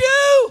please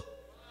you.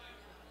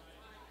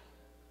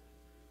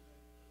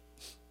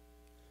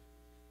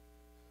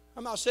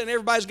 I'm not saying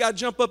everybody's got to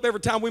jump up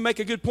every time we make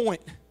a good point,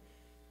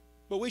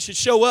 but we should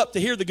show up to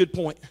hear the good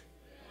point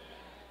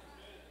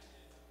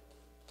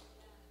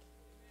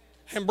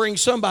and bring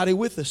somebody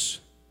with us.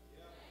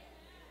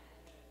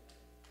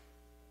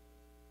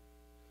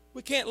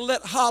 We can't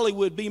let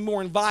Hollywood be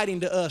more inviting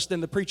to us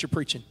than the preacher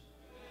preaching.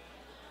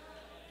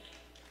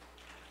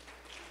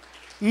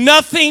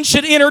 Nothing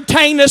should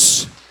entertain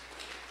us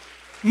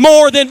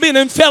more than being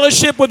in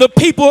fellowship with the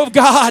people of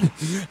God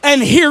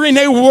and hearing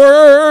a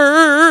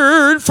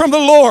word from the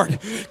Lord.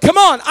 Come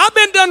on, I've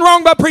been done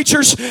wrong by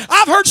preachers.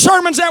 I've heard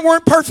sermons that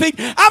weren't perfect.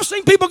 I've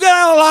seen people get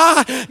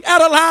out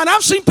of line.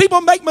 I've seen people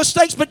make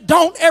mistakes, but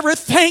don't ever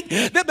think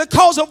that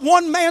because of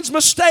one man's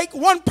mistake,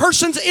 one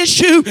person's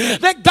issue,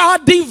 that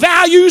God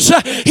devalues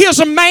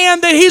his man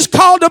that he's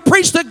called to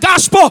preach the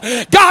gospel.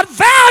 God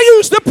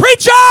values the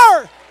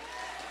preacher.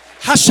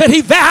 I said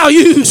he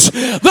values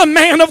the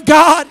man of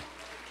God.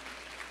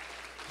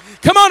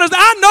 Come on,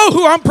 I know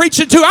who I'm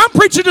preaching to. I'm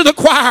preaching to the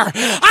choir.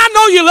 I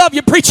know you love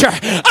your preacher.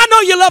 I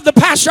know you love the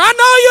pastor. I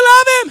know you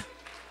love him.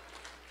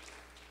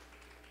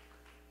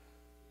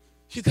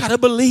 You got to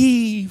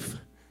believe.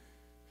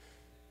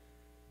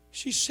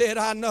 She said,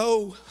 I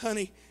know,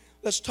 honey.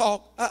 Let's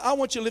talk. I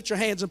want you to lift your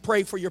hands and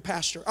pray for your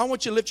pastor. I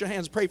want you to lift your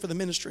hands and pray for the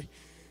ministry.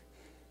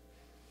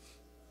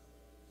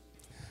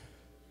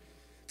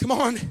 Come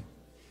on.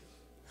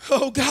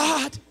 Oh,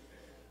 God.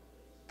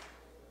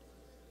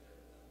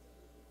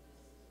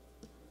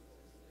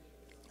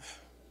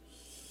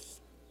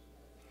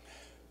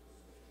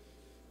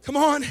 Come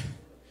on.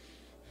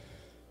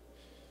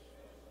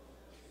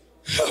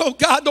 Oh,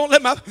 God, don't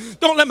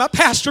let my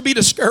pastor be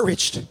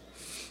discouraged.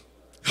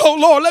 Oh,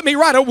 Lord, let me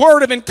write a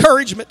word of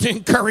encouragement to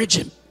encourage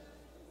him.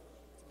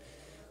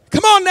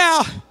 Come on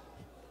now.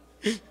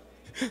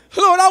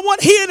 Lord, I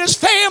want he and his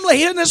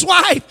family and his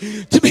wife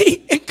to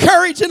be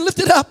encouraged and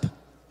lifted up.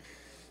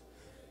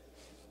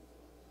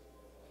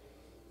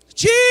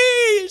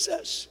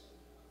 Jesus.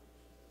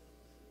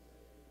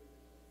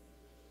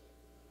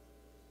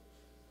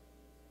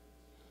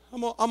 I'm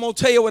going to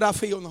tell you what I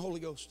feel in the Holy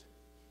Ghost.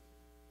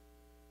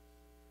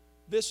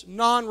 This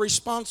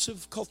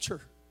non-responsive culture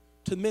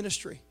to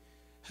ministry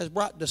has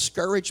brought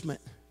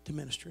discouragement to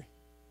ministry.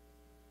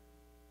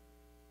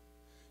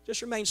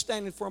 Just remain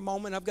standing for a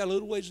moment. I've got a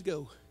little ways to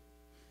go.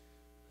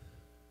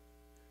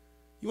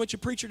 You want your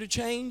preacher to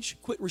change?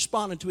 Quit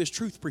responding to his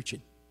truth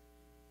preaching.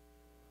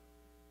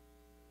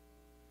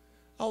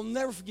 I'll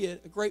never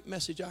forget a great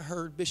message I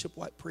heard Bishop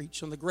White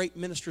preach on the great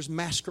minister's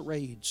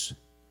masquerades.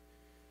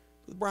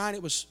 Brian,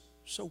 it was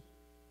so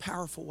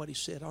powerful what he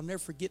said. I'll never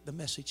forget the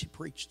message he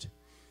preached.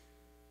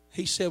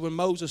 He said when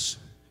Jesus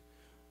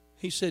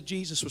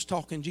was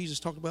talking, Jesus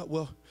talked about,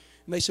 and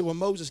they said, well,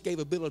 Moses gave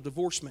a bill of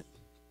divorcement.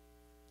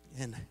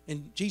 And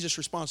Jesus'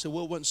 response said,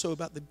 well, it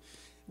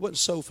wasn't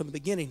so from the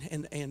beginning.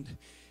 And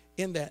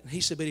in that,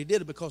 he said, but he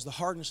did it because of the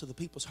hardness of the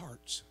people's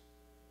hearts.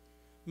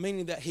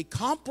 Meaning that he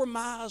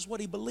compromised what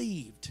he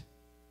believed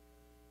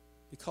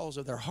because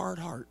of their hard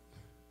heart.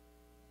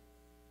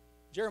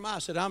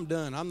 Jeremiah said, I'm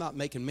done. I'm not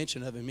making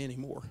mention of him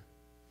anymore.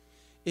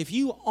 If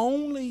you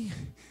only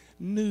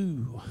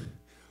knew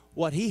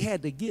what he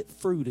had to get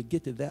through to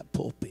get to that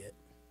pulpit.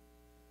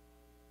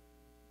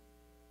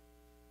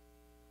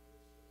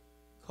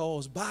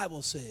 Because the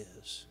Bible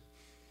says,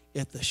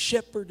 if the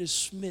shepherd is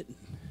smitten,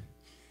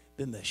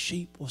 then the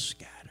sheep will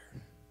scatter.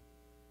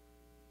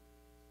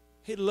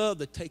 He'd love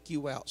to take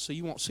you out so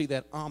you won't see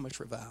that Amish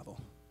revival.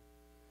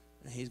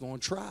 And he's going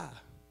to try.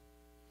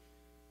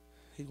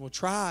 He's going to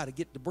try to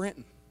get to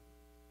Brenton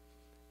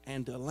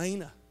and to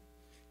Elena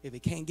if he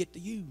can't get to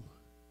you.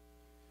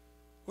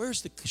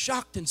 Where's the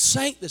Shockton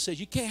saint that says,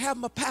 you can't have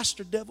my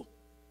pastor, devil?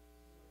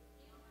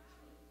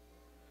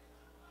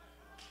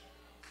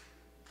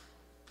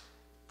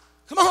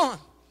 Come on.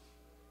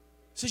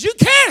 Says, you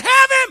can't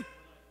have him.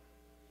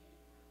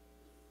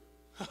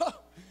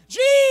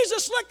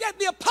 Jesus looked at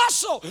the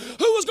apostle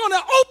who was going to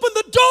open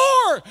the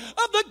door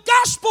of the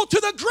gospel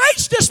to the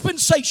grace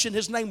dispensation.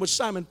 His name was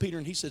Simon Peter,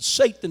 and he said,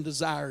 Satan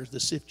desires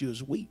to sift you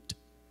as wheat.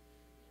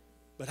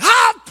 But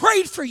I've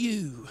prayed for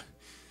you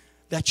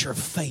that your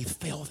faith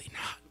fail thee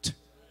not.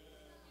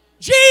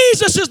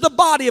 Jesus is the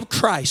body of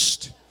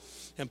Christ.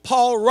 And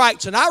Paul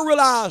writes, and I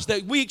realize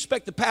that we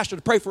expect the pastor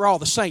to pray for all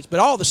the saints,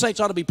 but all the saints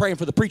ought to be praying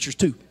for the preachers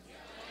too.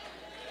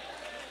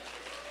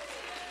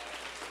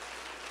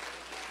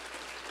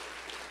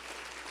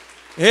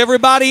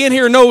 Everybody in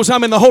here knows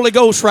I'm in the Holy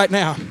Ghost right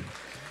now.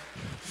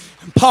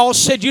 Paul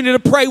said you need to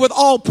pray with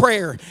all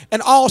prayer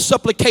and all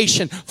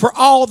supplication for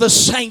all the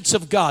saints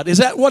of God. Is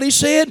that what he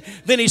said?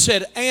 Then he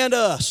said, and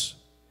us.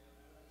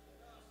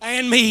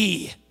 And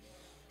me.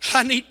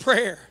 I need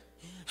prayer.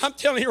 I'm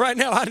telling you right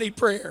now, I need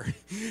prayer.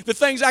 The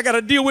things I got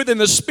to deal with in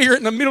the spirit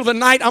in the middle of the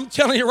night, I'm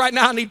telling you right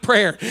now, I need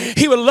prayer.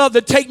 He would love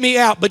to take me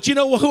out. But you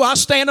know who I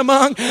stand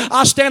among?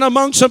 I stand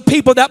among some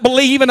people that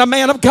believe in a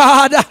man of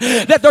God.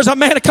 That there's a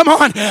man, come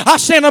on. I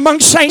stand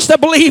among saints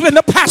that believe in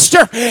the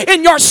pastor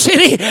in your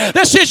city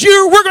that says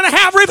we're going to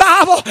have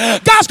revival.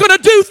 God's going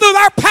to do through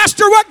our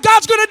pastor what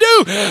God's going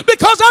to do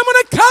because I'm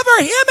going to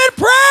cover him in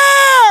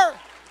prayer.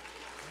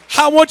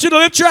 I want you to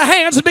lift your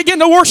hands and begin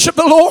to worship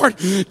the Lord.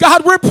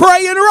 God, we're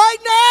praying right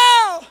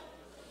now.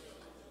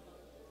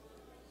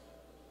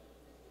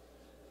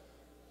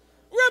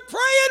 We're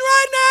praying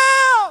right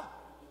now.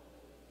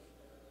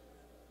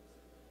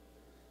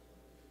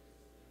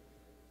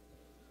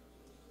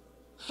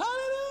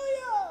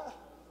 Hallelujah.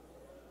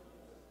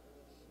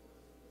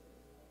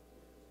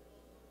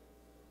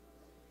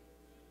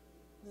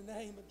 In the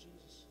name of Jesus.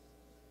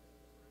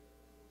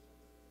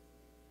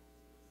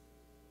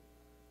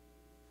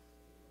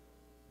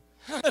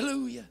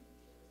 Hallelujah.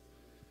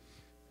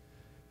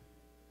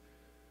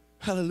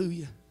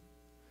 Hallelujah.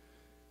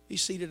 Be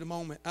seated a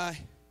moment. I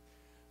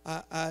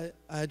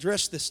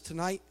address this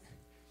tonight.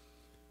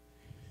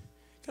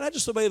 Can I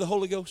just obey the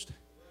Holy Ghost?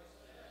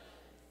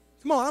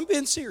 Come on, I'm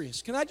being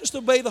serious. Can I just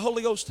obey the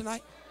Holy Ghost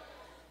tonight?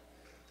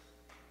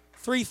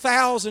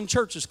 3,000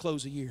 churches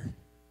close a year.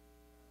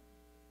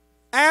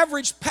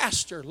 Average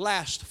pastor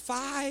lasts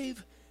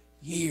 5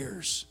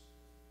 years.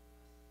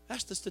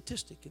 That's the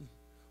statistic in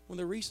one of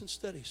the recent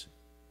studies.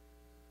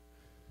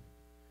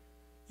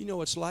 You know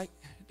what it's like,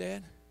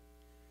 Dad?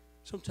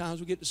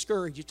 Sometimes we get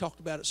discouraged. You talked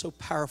about it so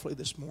powerfully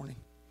this morning.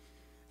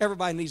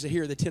 Everybody needs to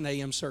hear the 10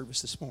 a.m.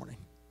 service this morning.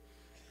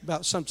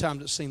 About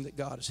sometimes it seems that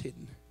God is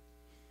hidden.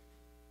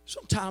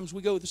 Sometimes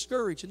we go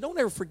discouraged. And don't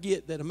ever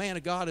forget that a man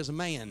of God is a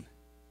man.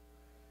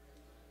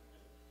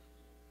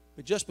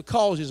 But just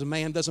because he's a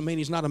man doesn't mean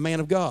he's not a man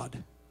of God.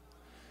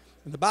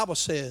 And the Bible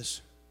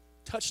says,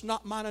 touch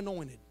not mine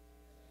anointed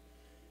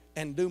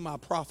and do my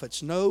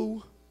prophets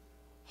no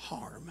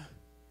harm.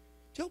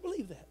 Do y'all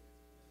believe that?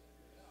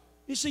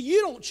 You see,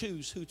 you don't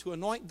choose who to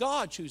anoint.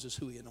 God chooses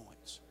who he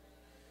anoints.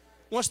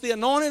 Once the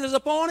anointing is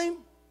upon him,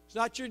 it's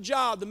not your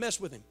job to mess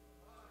with him.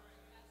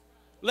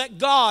 Let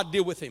God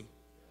deal with him.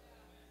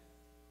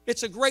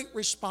 It's a great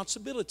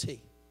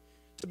responsibility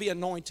to be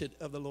anointed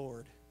of the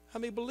Lord. How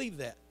many believe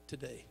that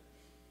today?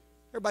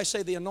 Everybody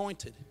say the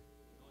anointed.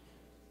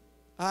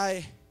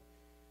 There's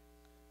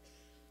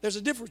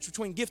a difference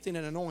between gifting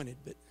and anointed,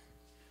 but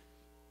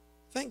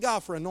thank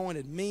God for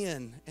anointed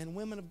men and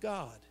women of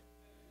God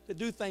that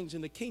do things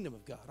in the kingdom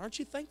of God. Aren't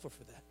you thankful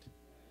for that?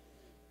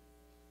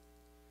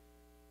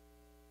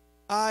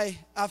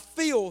 I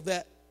feel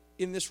that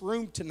in this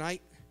room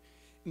tonight,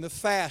 in the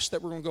fast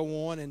that we're going to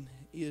go on, and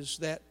is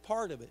that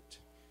part of it,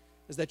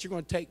 is that you're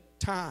going to take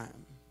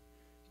time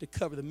to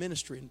cover the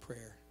ministry in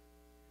prayer.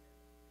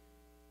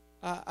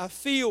 I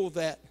feel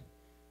that,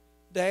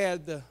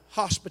 Dad, the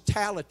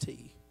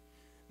hospitality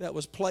that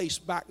was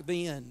placed back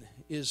then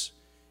is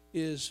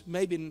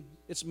maybe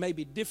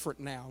different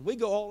now. We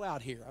go all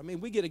out here. I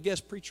mean, we get a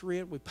guest preacher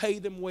in, we pay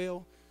them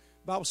well.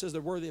 The Bible says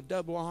they're worthy of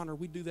double honor.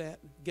 We do that.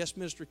 Guest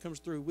ministry comes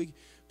through. We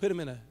put them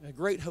in a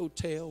great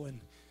hotel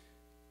and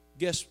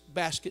guest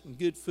basket and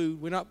good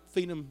food. We're not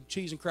feeding them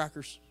cheese and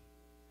crackers.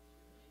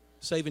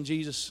 Saving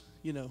Jesus,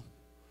 you know.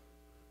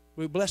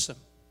 We bless them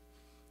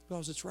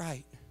because it's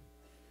right.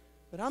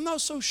 But I'm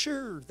not so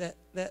sure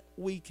that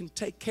we can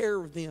take care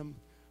of them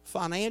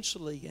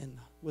financially and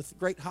with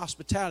great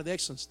hospitality,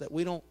 excellence, that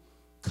we don't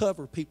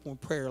cover people in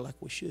prayer like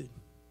we should.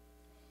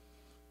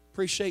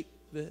 Appreciate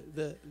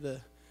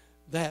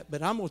that,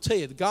 but I'm going to tell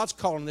you, God's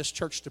calling this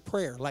church to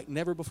prayer like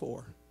never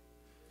before.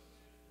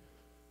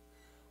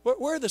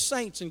 Where are the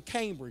saints in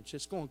Cambridge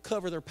that's going to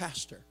cover their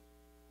pastor?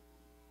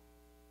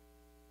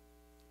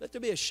 Let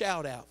there be a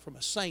shout out from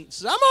a saint that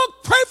says, I'm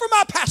going to pray for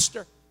my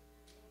pastor.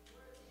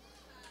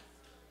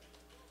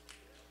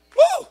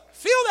 Woo!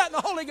 Feel that in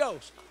the Holy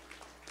Ghost.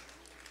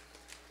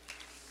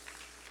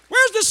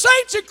 Where's the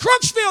saints in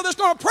Crooksville that's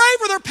going to pray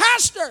for their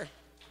pastor?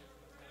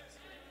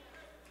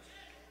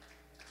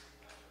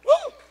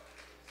 Woo!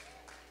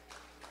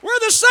 Where are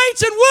the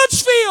saints in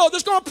Woodsfield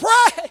that's going to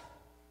pray?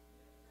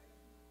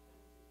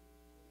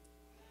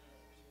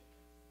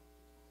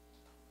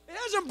 It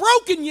hasn't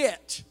broken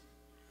yet,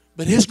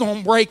 but it's going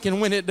to break,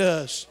 and when it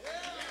does.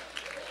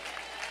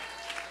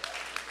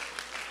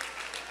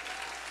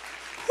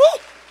 Woo!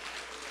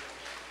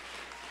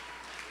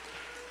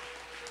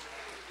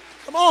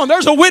 Come on,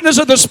 there's a witness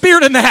of the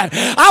Spirit in that.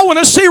 I want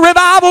to see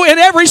revival in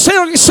every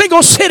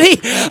single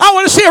city. I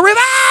want to see a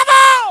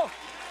revival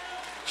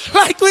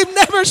like we've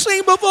never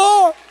seen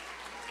before.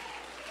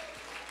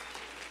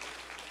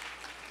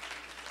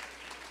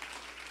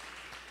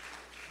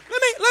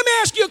 Let me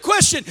ask you a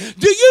question.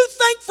 Do you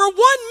think for 1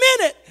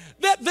 minute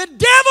that the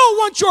devil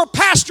wants your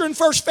pastor and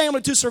First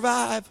Family to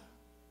survive?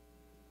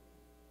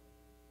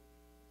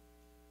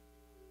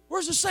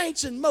 Where's the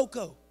saints in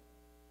Moco?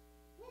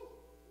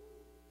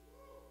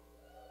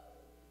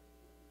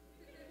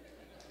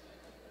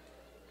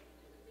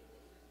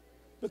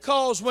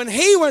 Because when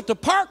he went to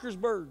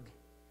Parkersburg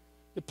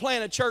to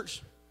plant a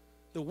church,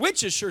 the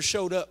witches sure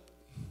showed up.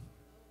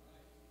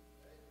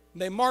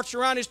 They marched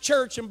around his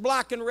church in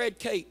black and red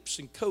capes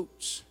and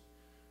coats,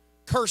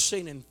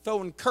 cursing and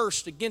throwing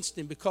curse against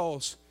him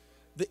because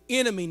the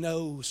enemy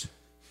knows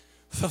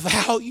the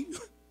value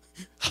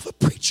of a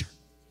preacher.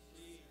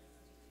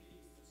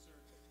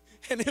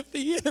 And if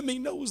the enemy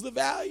knows the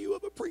value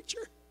of a preacher,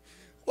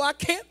 why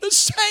can't the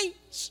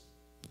saints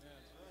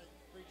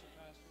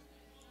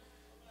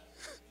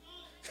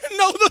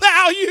know the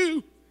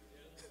value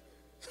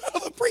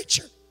of a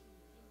preacher?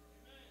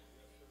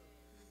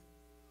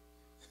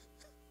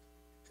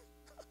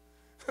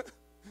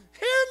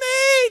 Hear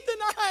me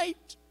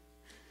tonight.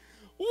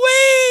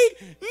 We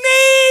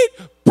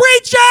need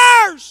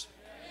preachers.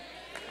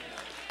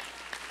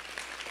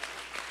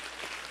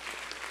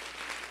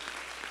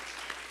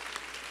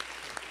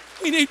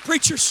 We need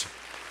preachers.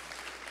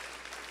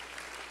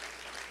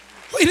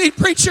 We need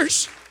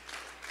preachers.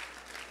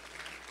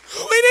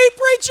 We need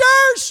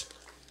preachers.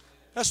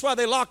 That's why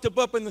they locked them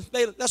up in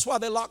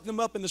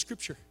the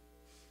scripture.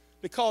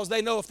 Because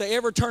they know if they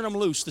ever turn them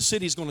loose, the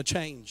city's going to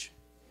change.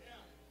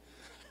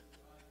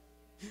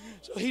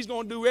 So he's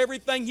going to do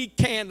everything he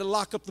can to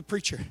lock up the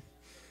preacher.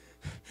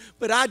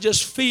 But I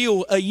just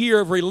feel a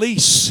year of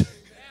release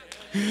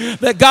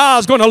that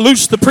God's going to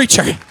loose the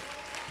preacher.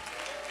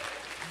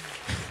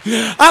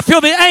 I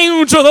feel the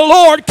angel of the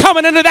Lord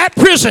coming into that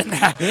prison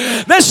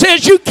that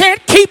says you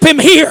can't keep him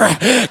here.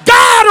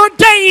 God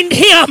ordained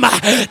him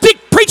to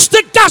preach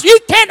the gospel. You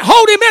can't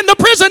hold him in the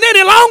prison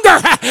any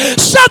longer.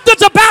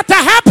 Something's about to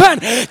happen.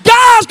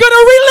 God's going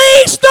to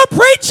release the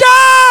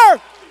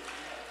preacher.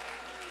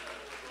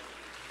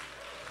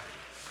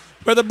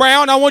 Brother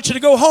Brown, I want you to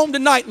go home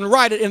tonight and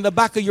write it in the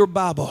back of your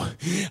Bible.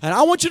 And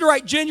I want you to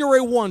write January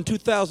 1,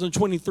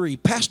 2023.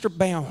 Pastor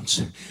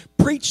Bounds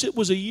preached it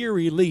was a year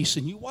release.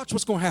 And you watch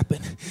what's going to happen.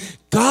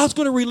 God's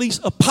going to release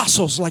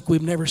apostles like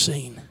we've never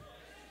seen.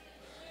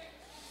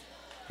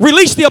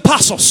 Release the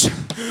apostles.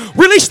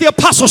 Release the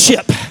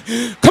apostleship.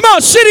 Come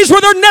on, cities where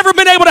they've never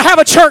been able to have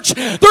a church,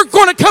 they're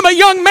going to come a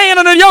young man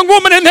and a young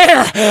woman in there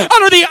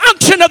under the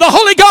unction of the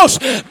Holy Ghost,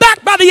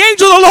 backed by the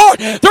angel of the Lord.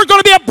 There's going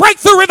to be a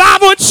breakthrough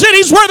revival in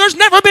cities where there's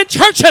never been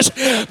churches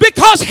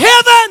because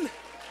heaven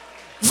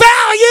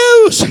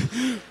values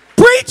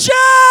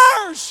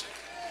preachers.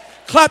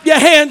 Clap your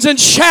hands and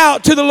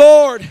shout to the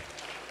Lord.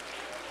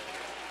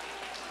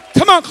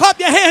 Come on, clap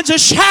your hands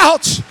and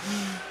shout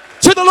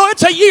to the Lord.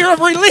 It's a year of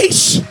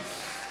release.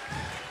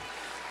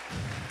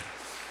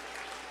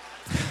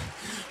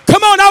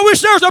 Come on, I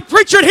wish there was a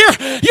preacher in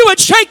here. You would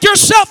shake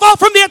yourself off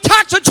from the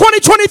attacks of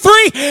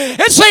 2023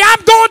 and say,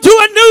 I'm going to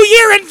a new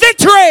year in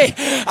victory.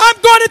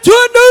 I'm going into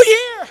a new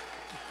year.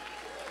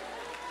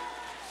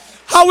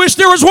 I wish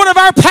there was one of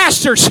our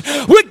pastors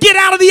would get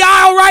out of the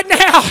aisle right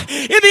now,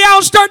 in the aisle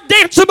and start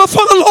dancing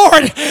before the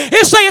Lord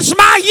and say, it's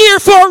my year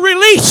for a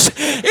release.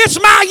 It's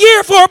my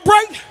year for a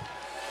break.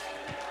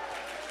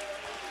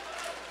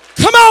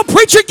 Come on,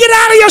 preacher, get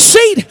out of your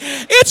seat.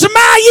 It's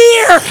my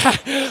year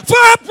for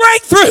a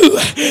breakthrough.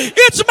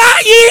 It's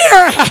my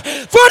year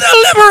for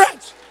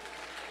deliverance.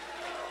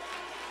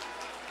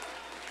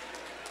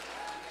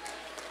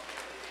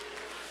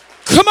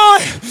 Come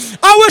on,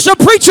 I wish a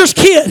preacher's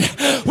kid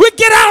would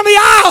get out of the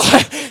aisle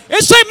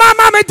and say, my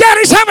mom and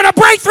daddy's having a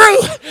breakthrough.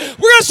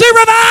 We're going to see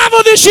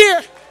revival this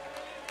year.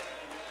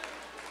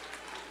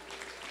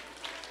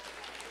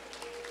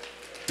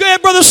 Go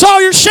ahead, Brother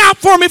Sawyer, shout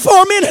for me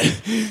for a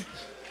minute.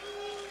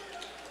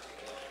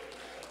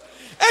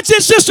 That's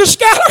it, Sister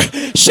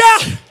Scatter.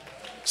 Shout.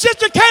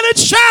 Sister Caleb,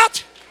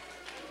 shout.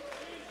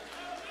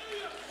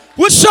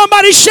 Would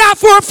somebody shout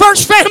for a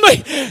First Family?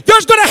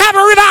 There's going to have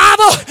a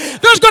revival.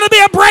 There's going to be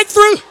a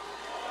breakthrough.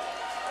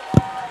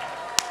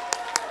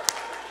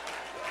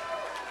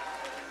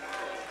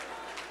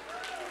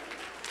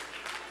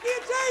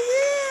 It's a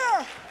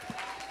year.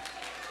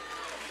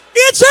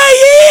 It's a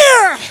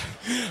year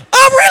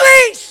of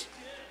release.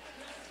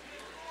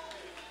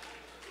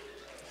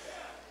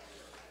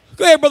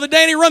 Go ahead, Brother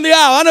Danny, run the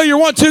aisle. I know you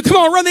want to. Come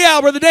on, run the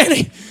aisle, Brother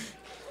Danny.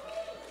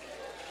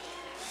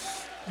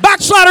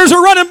 Backsliders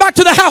are running back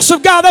to the house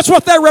of God. That's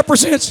what that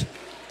represents.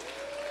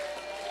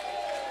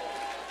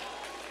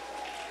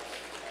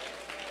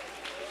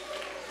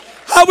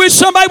 I wish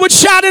somebody would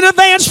shout in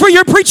advance for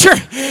your preacher.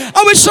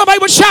 I wish somebody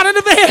would shout in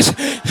advance.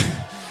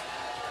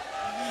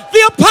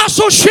 The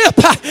apostleship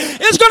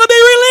is going to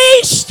be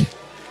released.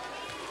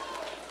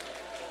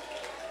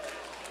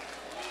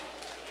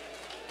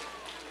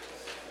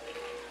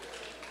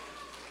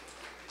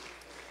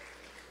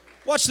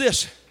 Watch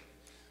this.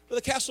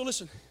 Brother Castle,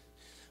 listen.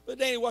 Brother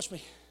Danny, watch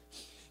me.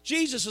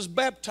 Jesus is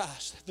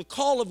baptized. The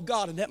call of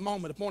God in that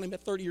moment upon him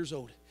at 30 years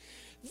old.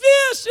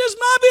 This is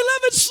my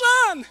beloved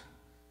Son,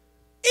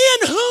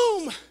 in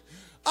whom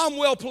I'm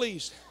well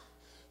pleased.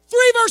 3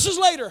 verses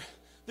later,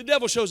 the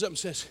devil shows up and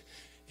says,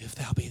 if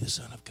thou be the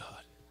Son of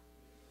God.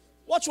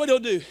 Watch what he'll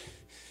do.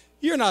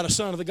 You're not a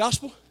son of the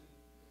gospel.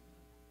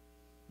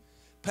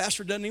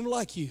 Pastor doesn't even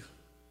like you.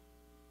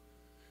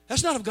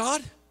 That's not of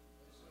God.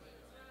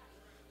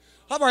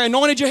 I've already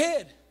anointed your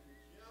head.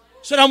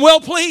 Said, I'm well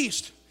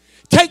pleased.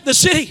 Take the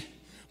city.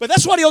 But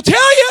that's what he'll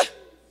tell you.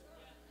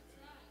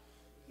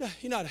 No,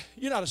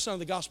 you're not a son of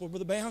the gospel,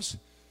 Brother Bounds.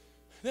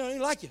 They don't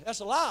even like you. That's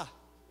a lie.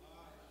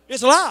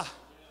 It's a lie.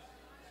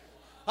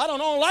 I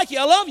don't like you.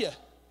 I love you.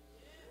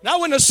 And I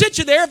wouldn't have sent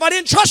you there if I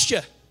didn't trust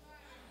you.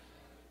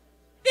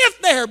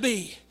 If there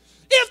be.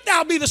 If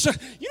thou be the son.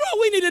 You know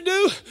what we need to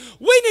do?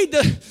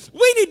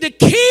 We need to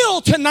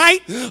kill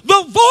tonight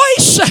the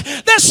voice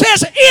that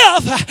says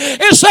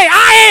if and say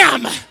I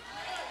am.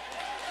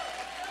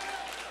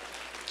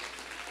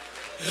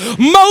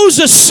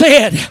 Moses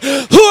said,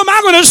 who am I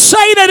going to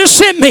say that has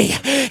sent me?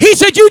 He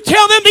said, you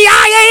tell them the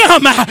I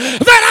am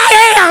that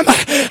I am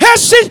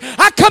has sent.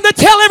 I come to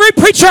tell every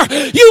preacher,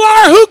 you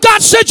are who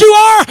God said you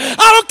are.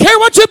 I don't care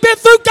what you've been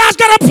through. God's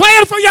got a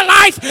plan for your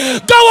life.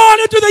 Go on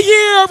into the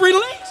year of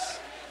release.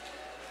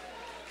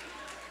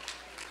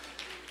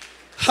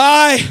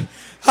 I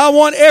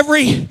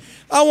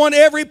want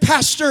every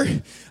pastor,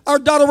 our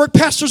daughter work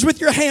pastors, with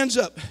your hands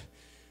up.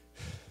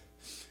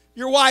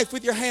 Your wife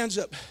with your hands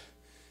up.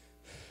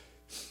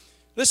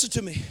 Listen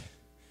to me.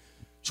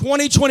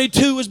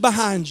 2022 is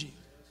behind you.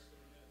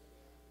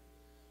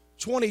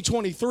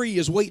 2023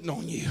 is waiting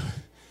on you.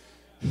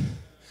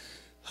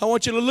 I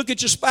want you to look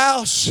at your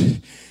spouse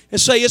and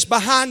say, it's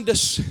behind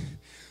us.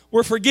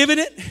 We're forgiving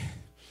it.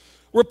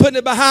 We're putting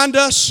it behind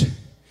us.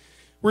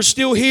 We're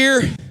still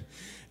here.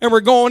 And we're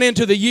going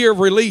into the year of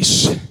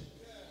release.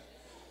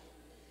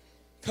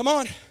 Come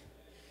on.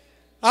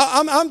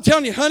 I'm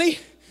telling you, honey,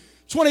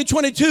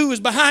 2022 is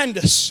behind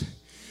us.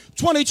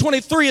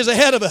 2023 is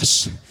ahead of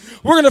us.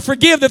 We're going to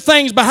forgive the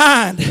things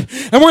behind,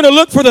 and we're going to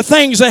look for the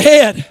things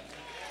ahead.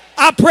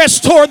 I press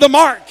toward the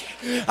mark.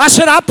 I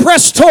said, I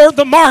press toward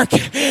the mark.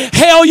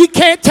 Hell, you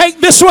can't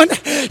take this one.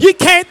 You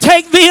can't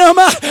take them.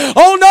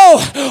 Oh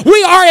no,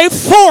 we are a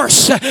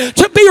force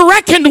to be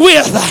reckoned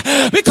with,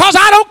 because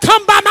I don't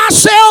come by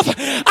myself.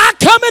 I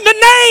come in the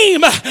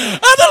name of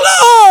the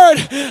Lord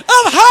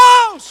of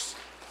hosts.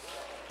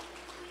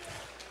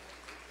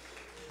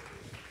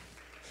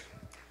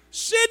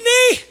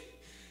 Sydney,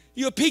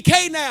 you're a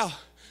PK now.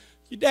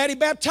 Your daddy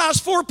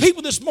baptized 4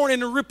 people this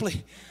morning in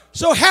Ripley.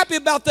 So happy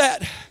about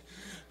that.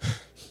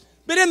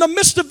 But in the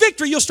midst of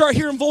victory, you'll start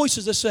hearing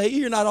voices that say,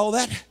 you're not all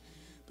that.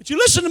 But you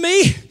listen to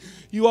me.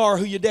 You are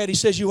who your daddy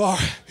says you are.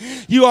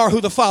 You are who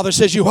the Father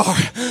says you are.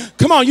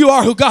 Come on, you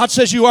are who God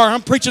says you are.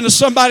 I'm preaching to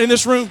somebody in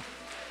this room.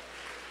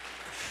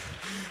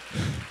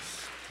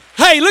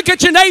 Hey, look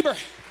at your neighbor.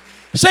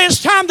 Say,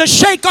 it's time to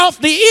shake off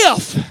the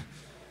if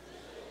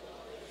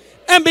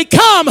and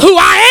become who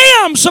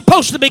I am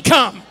supposed to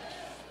become.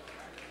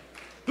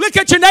 Look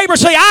at your neighbor.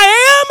 Say,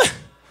 I am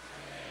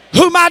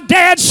who my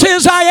dad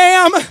says I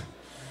am.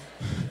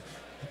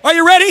 Are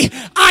you ready?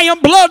 I am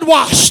blood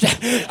washed.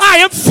 I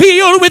am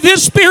filled with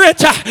His Spirit.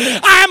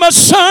 I am a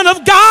son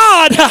of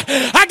God.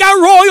 I got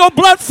royal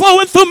blood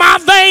flowing through my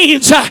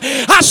veins.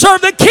 I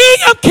serve the King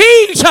of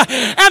Kings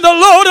and the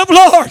Lord of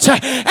Lords.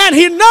 And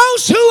He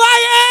knows who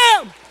I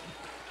am.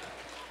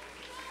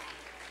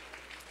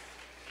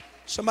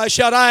 Somebody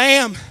shout, I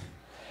am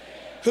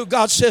who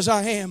God says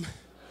I am.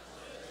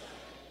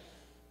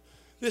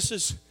 This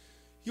is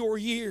your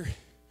year.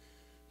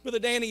 Brother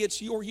Danny,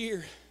 it's your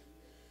year.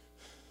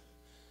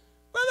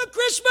 Brother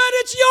Chrisman,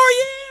 it's your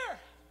year.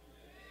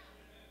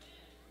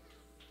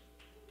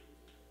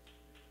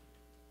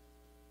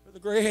 Brother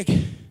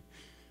Greg,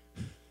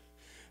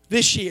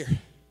 this year,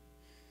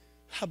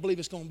 I believe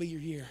it's going to be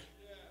your year.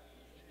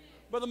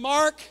 Brother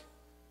Mark,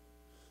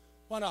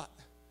 why not?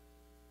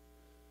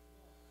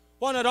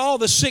 Why not all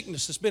the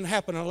sickness that's been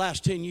happening in the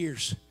last 10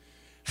 years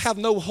have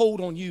no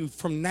hold on you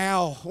from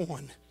now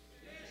on?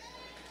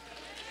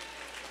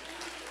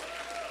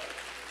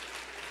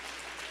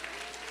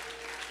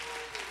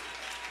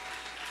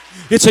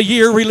 It's a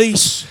year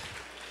release.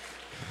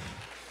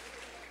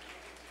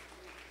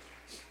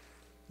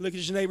 Look at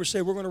your neighbor and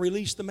say, we're going to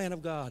release the man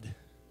of God.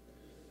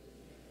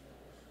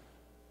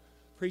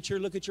 Preacher,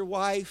 look at your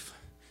wife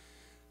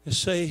and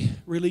say,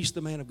 release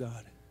the man of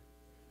God.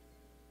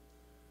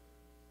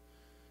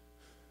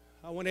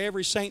 I want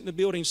every saint in the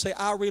building to say,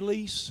 I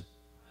release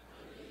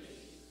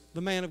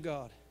the man of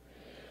God.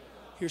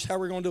 Here's how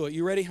we're going to do it.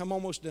 You ready? I'm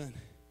almost done.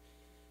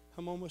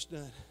 I'm almost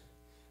done.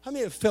 How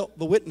many have felt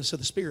the witness of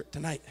the Spirit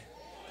tonight?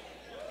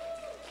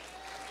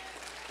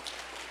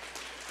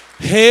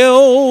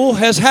 Hell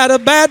has had a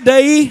bad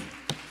day.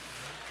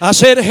 I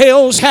said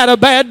hell's had a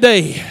bad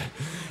day.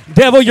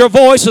 Devil, your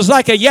voice is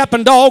like a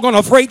yapping dog on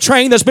a freight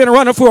train that's been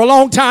running for a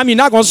long time. You're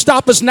not going to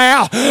stop us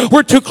now.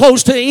 We're too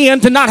close to the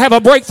end to not have a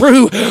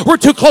breakthrough. We're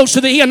too close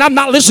to the end. I'm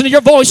not listening to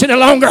your voice any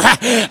longer.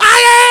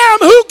 I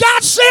am who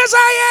God says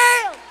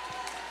I am.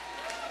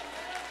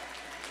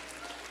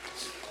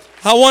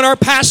 I want our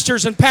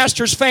pastors and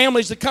pastors'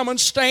 families to come and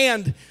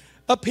stand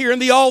up here in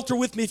the altar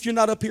with me if you're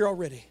not up here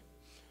already.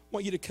 I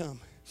want you to come.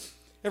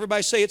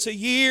 Everybody say it's a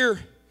year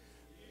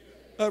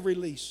of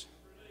release.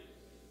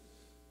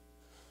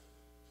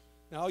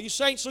 Now, all you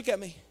saints, look at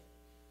me.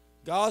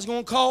 God's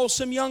going to call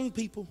some young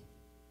people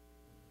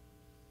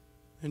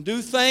and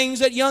do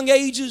things at young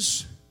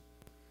ages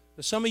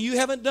that some of you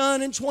haven't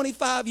done in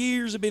 25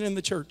 years of being in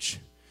the church.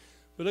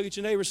 But look at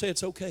your neighbor and say,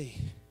 it's okay.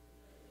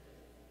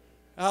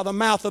 Out of the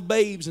mouth of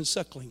babes and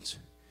sucklings,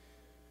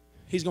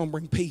 He's going to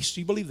bring peace. Do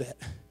you believe that?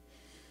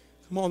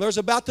 Come on, there's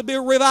about to be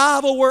a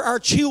revival where our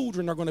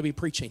children are going to be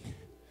preaching.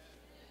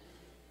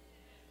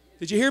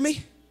 Did you hear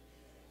me?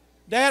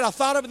 Dad, I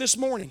thought of it this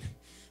morning.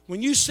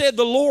 When you said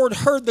the Lord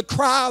heard the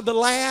cry of the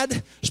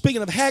lad,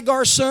 speaking of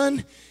Hagar's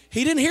son,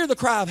 He didn't hear the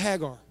cry of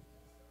Hagar.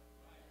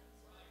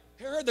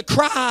 He heard the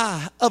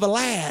cry of a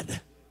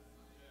lad.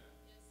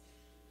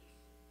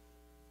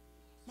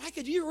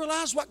 Micah, do you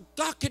realize what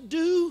God could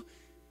do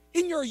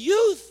in your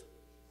youth?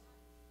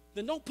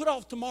 Then don't put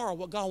off tomorrow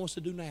what God wants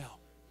to do now.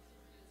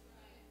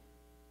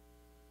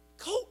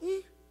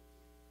 Colton,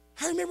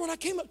 I remember when I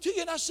came up to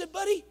you and I said,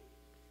 buddy,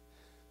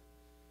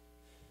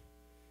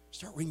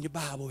 start reading your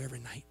Bible every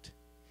night.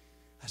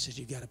 I said,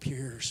 you've got a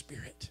pure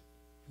spirit.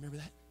 Remember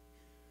that?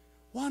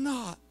 Why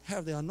not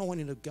have the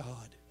anointing of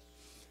God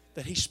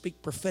that He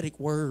speak prophetic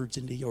words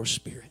into your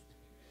spirit?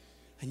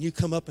 And you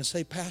come up and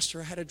say,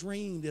 Pastor, I had a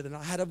dream the other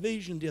night. I had a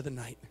vision the other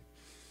night.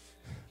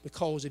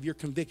 Because of your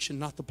conviction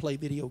not to play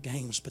video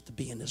games, but to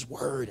be in His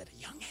Word at a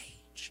young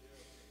age.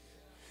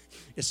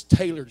 It's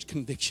tailored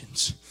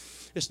convictions.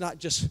 It's not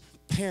just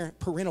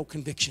parental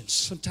convictions.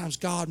 Sometimes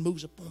God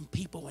moves upon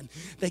people and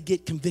they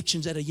get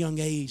convictions at a young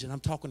age. And I'm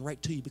talking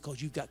right to you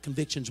because you've got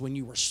convictions when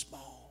you were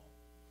small.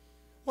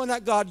 Why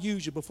not God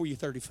use you before you're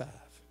 35?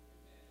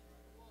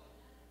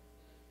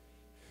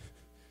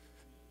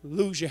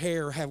 Lose your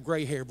hair or have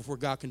gray hair before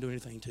God can do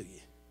anything to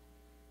you.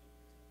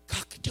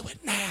 God can do it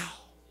now.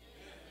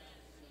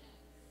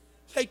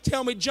 They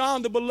tell me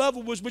John the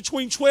Beloved was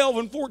between 12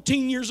 and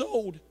 14 years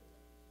old.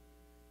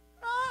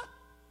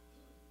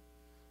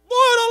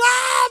 Boy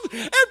alive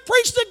and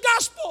preached the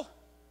gospel.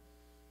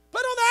 Put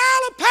on the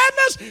Isle of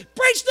Patmos,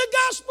 preached the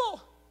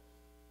gospel.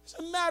 As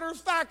a matter of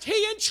fact,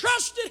 he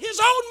entrusted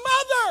his own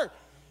mother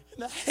in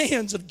the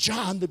hands of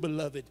John the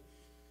Beloved.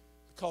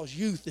 Because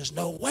youth is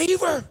no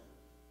waver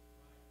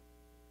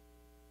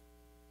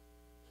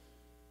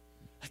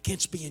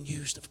against being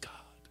used of God.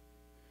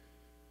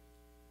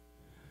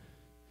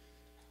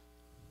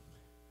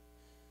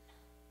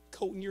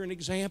 Colton, you're an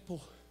example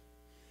of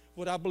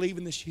what I believe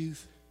in this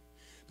youth.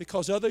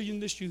 Because other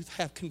than this youth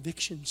have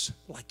convictions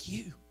like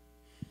you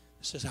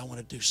that says, I want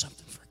to do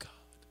something for God.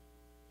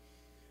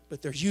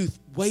 But there's youth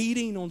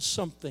waiting on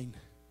something.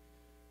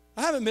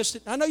 I haven't missed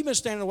it. I know you've been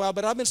standing a while,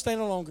 but I've been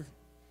standing longer.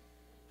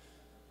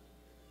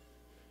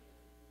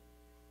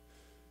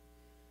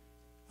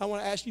 I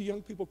want to ask you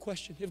young people a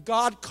question. If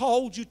God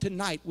called you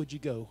tonight, would you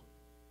go?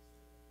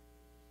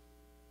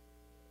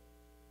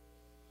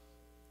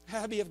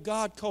 How about if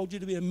God called you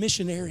to be a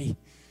missionary?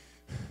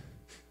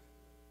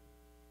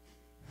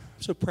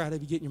 I'm so proud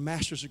of you getting your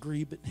master's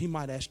degree, but He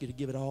might ask you to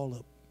give it all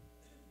up.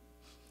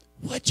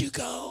 Would you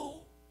go?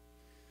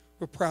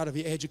 We're proud of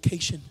your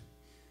education,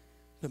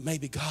 but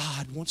maybe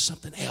God wants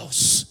something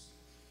else.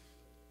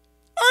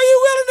 Are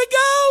you willing to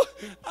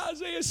go?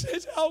 Isaiah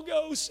says, I'll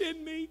go,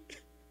 send me.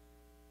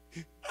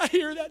 I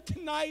hear that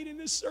tonight in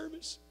this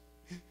service.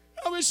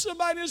 I wish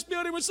somebody in this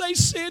building would say,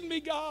 send me,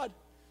 God.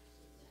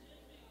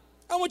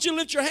 I want you to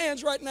lift your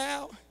hands right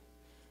now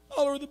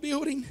all over the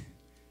building.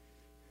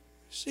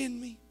 Send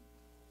me.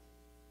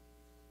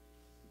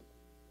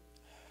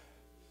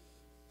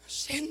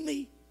 Send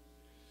me.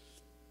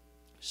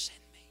 Send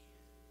me.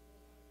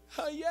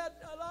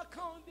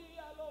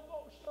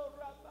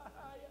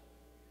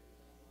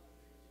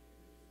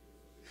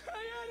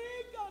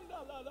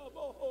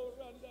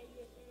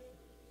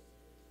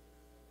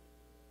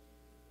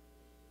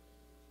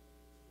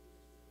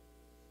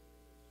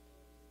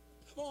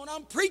 Come on,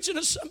 I'm preaching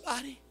to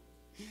somebody.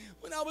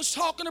 When I was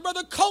talking to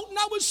Brother Colton,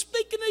 I was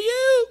speaking to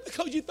you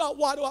because you thought,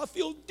 why do I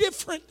feel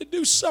different to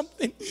do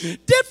something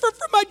different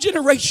for my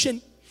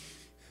generation?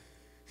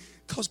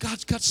 Because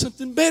God's got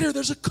something better.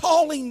 There's a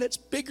calling that's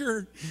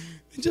bigger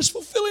than just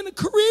fulfilling a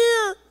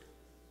career.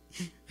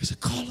 There's a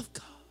call of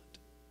God.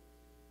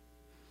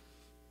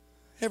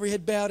 Every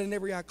head bowed and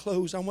every eye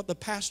closed. I want the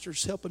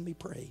pastors helping me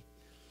pray.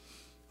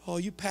 Oh,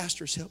 you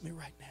pastors, help me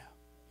right now.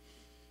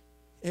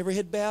 Every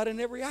head bowed and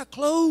every eye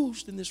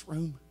closed in this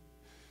room.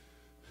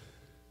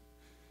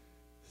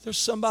 There's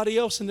somebody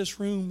else in this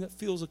room that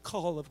feels a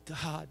call of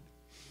God.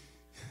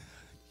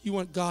 You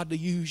want God to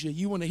use you.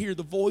 You want to hear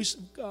the voice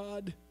of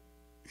God.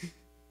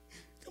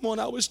 Come on,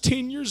 I was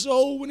 10 years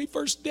old when He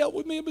first dealt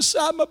with me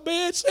beside my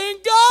bed saying,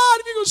 God,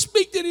 if you're going to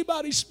speak to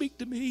anybody, speak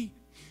to me.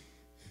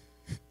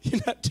 You're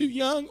not too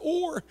young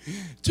or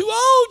too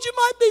old. You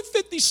might be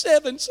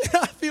 57. Say,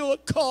 I feel a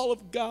call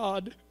of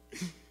God.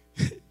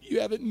 You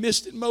haven't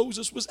missed it.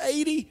 Moses was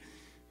 80.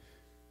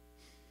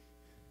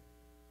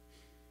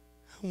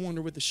 I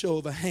wonder with the show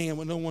of a hand,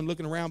 with no one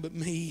looking around but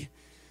me,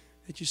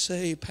 that you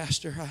say,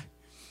 Pastor,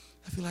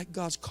 I feel like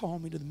God's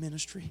called me to the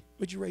ministry.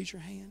 Would you raise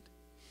your hand?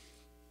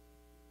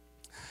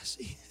 I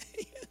see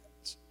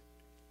hands.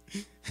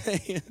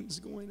 Hands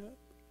going up.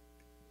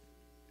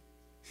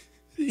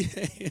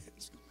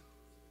 Yes.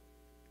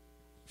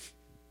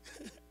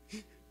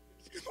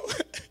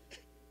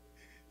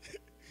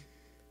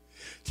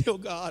 Tell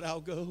God,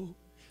 I'll go.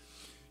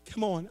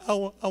 Come on,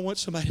 I want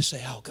somebody to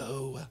say, I'll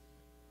go.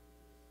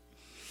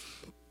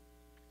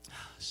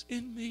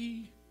 Send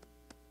me.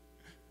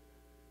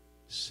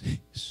 Send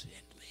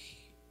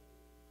me.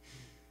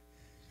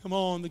 Come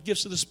on, the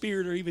gifts of the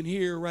Spirit are even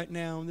here right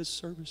now in this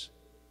service.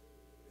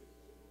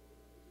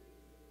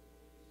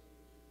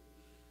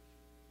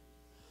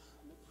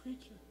 I'm a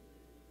preacher.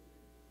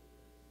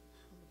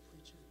 I'm a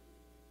preacher.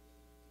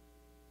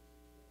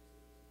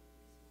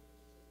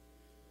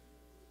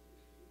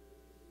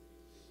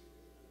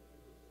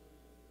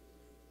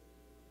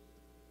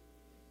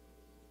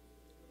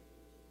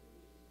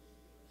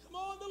 Come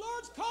on, the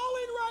Lord's calling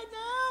right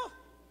now.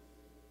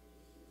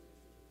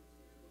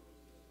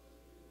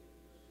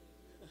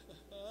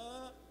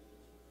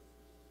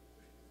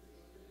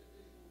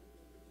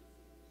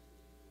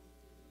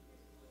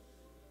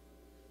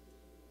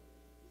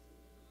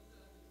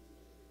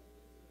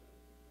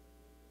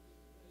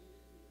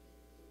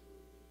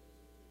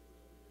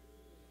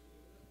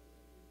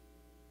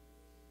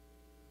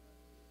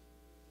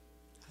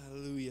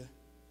 Hallelujah.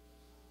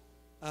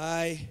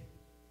 I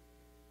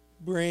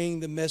bring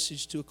the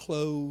message to a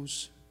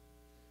close.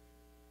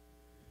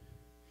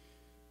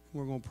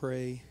 We're going to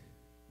pray.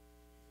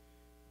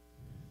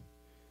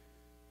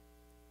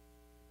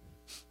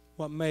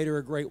 What made her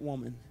a great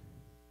woman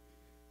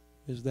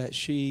is that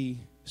she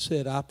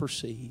said, I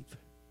perceive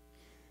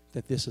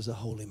that this is a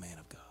holy man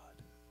of God.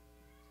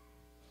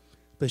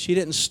 But she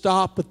didn't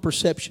stop with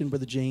perception,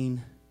 Brother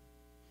Gene.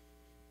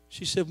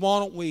 She said, why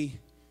don't we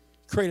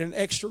create an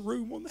extra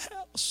room on the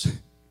house?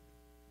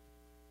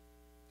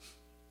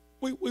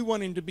 We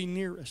want him to be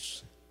near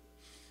us.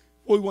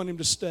 We want him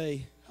to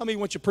stay. How many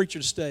want your preacher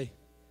to stay?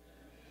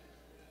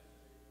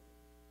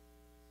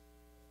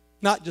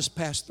 Not just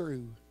pass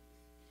through,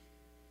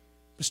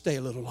 but stay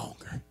a little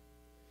longer.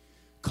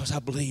 Because I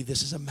believe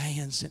this is a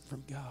man sent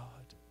from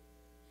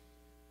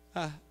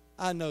God.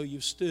 I know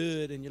you've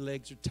stood and your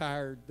legs are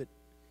tired, but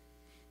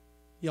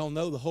y'all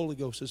know the Holy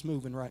Ghost is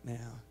moving right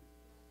now.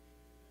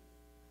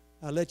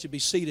 I'll let you be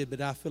seated, but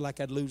I feel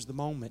like I'd lose the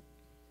moment.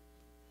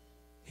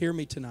 Hear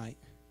me tonight.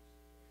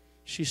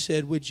 She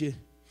said, would you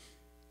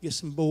get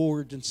some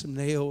boards and some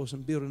nails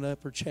and build an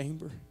upper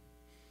chamber?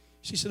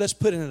 She said, let's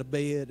put it in a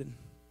bed and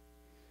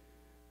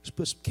let's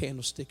put some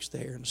candlesticks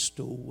there and a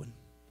stool and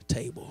a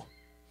table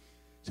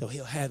so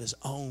he'll have his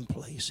own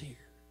place here.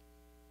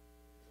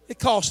 It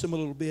cost him a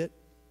little bit.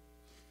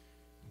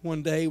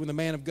 One day when the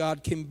man of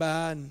God came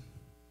by and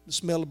the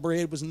smell of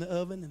bread was in the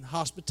oven and the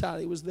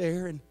hospitality was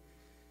there, and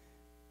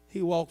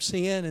he walks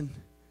in and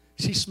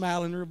she's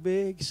smiling real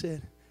big. He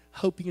said,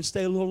 hope you can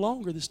stay a little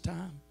longer this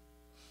time.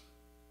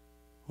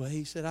 Well,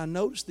 he said, I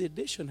noticed the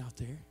addition out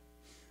there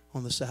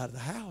on the side of the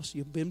house.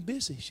 You've been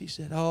busy. She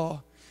said,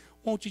 oh,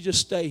 won't you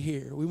just stay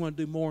here? We want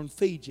to do more and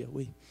feed you.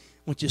 We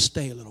want you to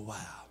stay a little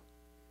while.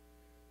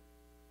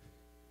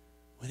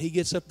 When he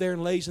gets up there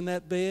and lays in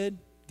that bed,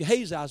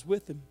 Gehazi's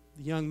with him,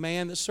 the young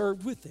man that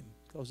served with him,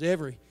 because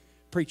every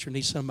preacher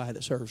needs somebody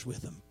that serves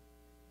with them.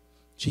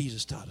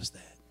 Jesus taught us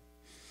that.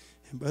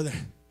 And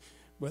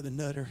Brother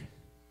Nutter,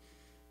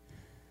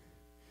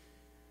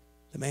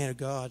 the man of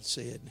God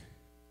said,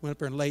 went up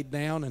there and laid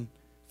down and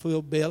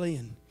full belly,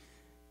 and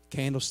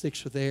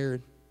candlesticks were there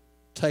and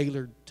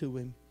tailored to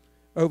him.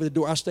 Over the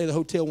door, I stayed at the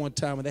hotel one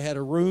time and they had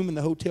a room in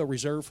the hotel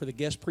reserved for the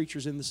guest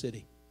preachers in the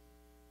city.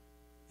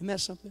 Isn't that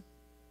something?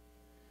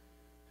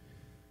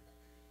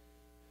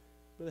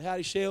 Brother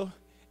Howdy Shell,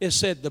 it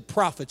said the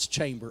prophet's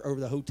chamber over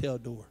the hotel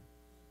door.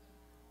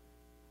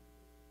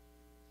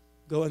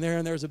 Go in there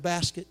and there's a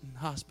basket and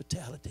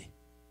hospitality.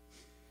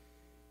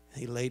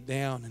 And he laid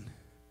down and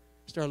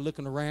started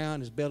looking around.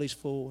 His belly's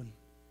full, and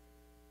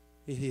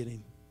it hit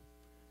him.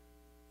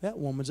 That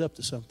woman's up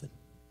to something.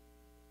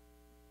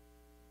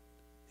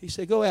 He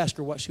said, go ask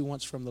her what she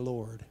wants from the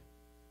Lord,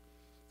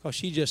 because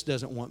she just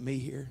doesn't want me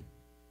here.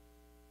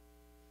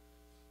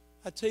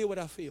 I tell you what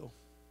I feel.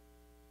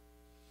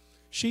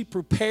 She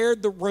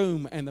prepared the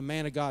room and the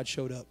man of God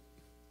showed up.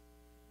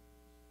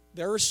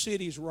 There are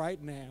cities right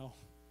now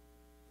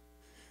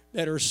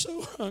that are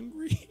so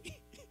hungry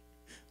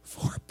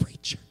for a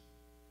preacher.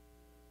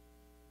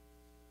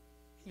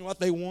 You know what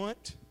they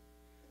want?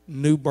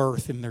 New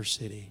birth in their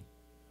city.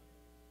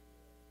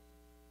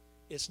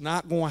 It's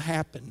not going to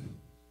happen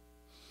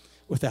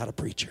without a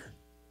preacher.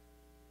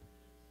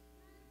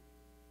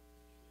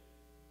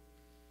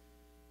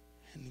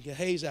 And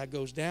Gehazi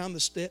goes down the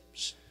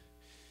steps.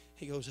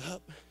 He goes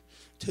up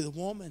to the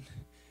woman,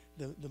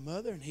 the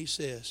mother, and he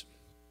says,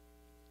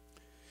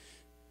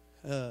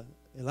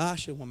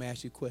 Elisha, want me to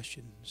ask you a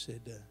question. Said,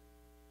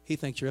 he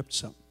thinks you're up to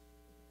something.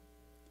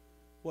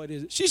 What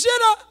is it? She said,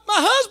 my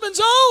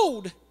husband's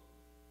old.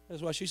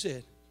 That's what she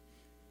said.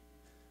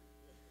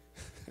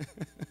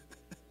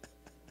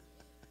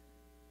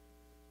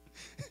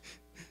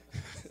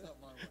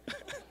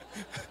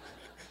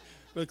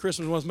 Brother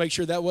Christmas wants to make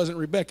sure that wasn't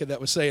Rebecca that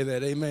was saying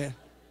that. Amen.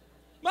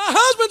 My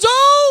husband's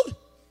old.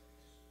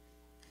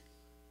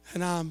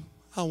 And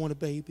I want a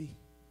baby.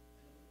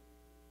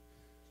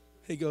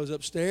 He goes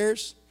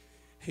upstairs.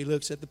 He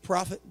looks at the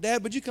prophet.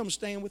 Dad, would you come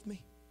stand with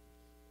me?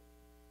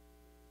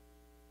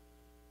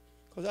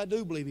 Because I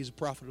do believe he's a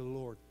prophet of the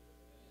Lord.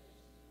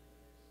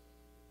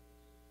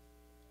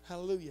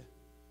 Hallelujah.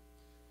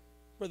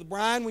 Brother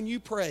Brian, when you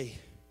pray,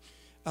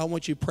 I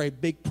want you to pray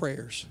big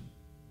prayers.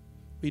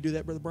 Will you do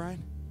that, Brother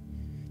Brian?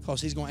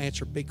 Because he's going to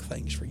answer big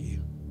things for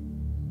you.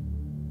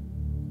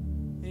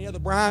 Any other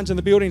Brian's in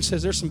the building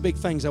says there's some big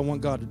things I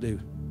want God to do.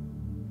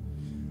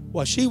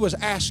 What she was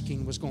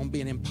asking was going to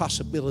be an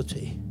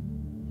impossibility.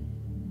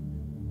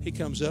 He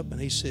comes up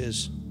and he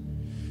says,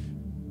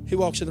 he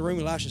walks in the room.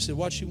 Elisha said,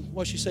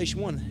 what'd she say she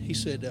wanted? He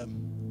said,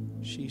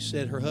 she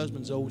said her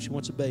husband's old. She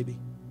wants a baby.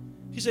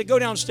 He said, go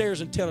downstairs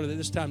and tell her that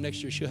this time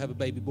next year she'll have a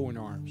baby boy in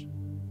her arms.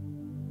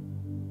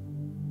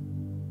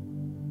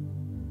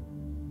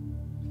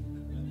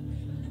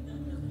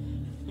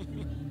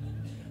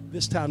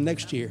 This time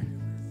next year,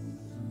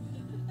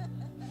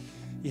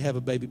 you have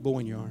a baby boy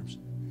in your arms.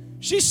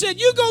 She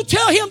said, you go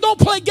tell him don't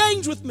play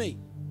games with me.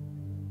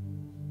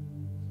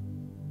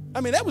 I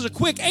mean, that was a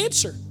quick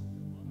answer.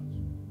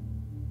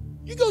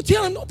 You go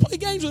tell him don't play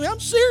games with me. I'm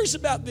serious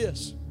about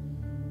this.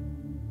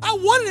 I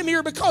wanted him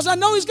here because I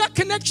know he's got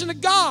connection to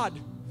God.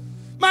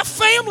 My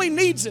family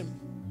needs him.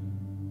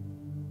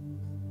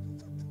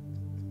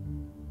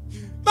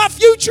 My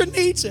future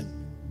needs him.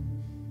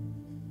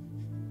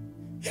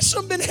 It's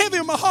something been heavy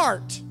in my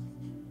heart.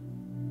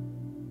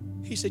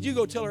 He said, you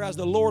go tell her as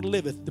the Lord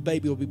liveth, the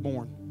baby will be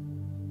born.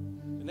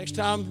 The next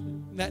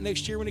time, that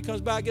next year when he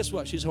comes by, guess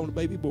what? She's holding a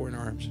baby boy in her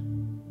arms.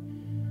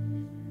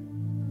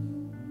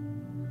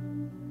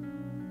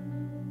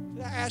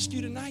 Did I ask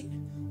you tonight,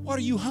 what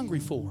are you hungry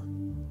for?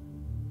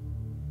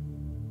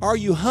 Are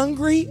you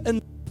hungry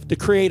enough to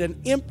create an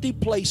empty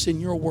place in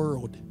your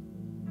world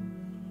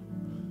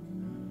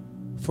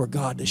for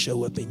God to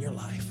show up in your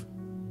life?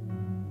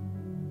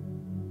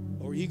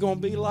 Or are you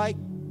going to be like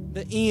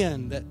the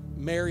inn that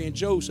Mary and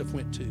Joseph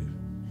went to?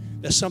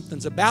 That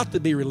something's about to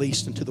be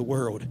released into the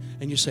world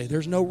and you say,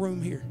 there's no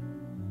room here.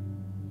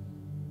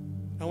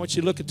 I want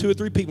you to look at 2 or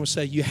 3 people and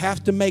say, you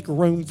have to make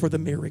room for the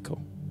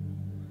miracle.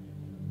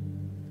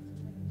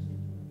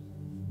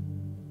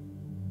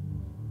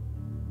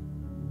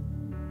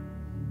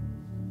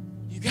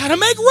 You got to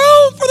make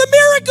room for the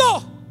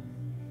miracle.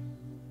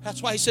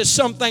 That's why he says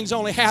some things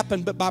only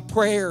happen but by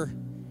prayer.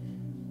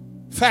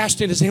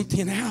 Fasting is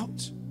emptying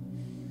out.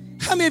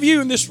 How many of you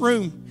in this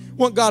room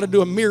want God to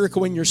do a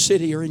miracle in your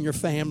city or in your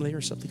family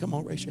or something? Come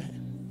on, raise your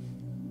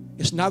hand.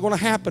 It's not going to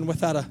happen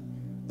without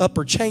an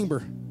upper chamber,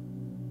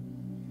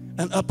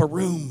 an upper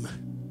room.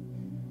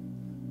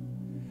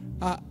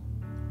 I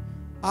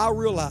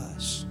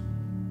realize,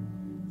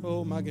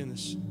 oh my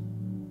goodness,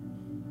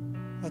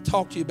 I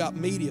talked to you about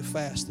media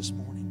fast this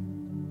morning.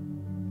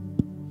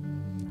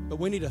 But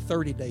we need a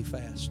 30-day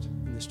fast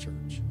in this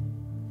church.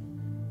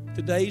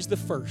 Today's the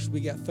 1st.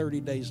 We got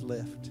 30 days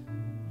left.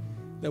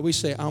 That we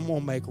say, I'm going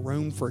to make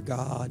room for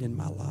God in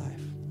my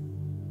life.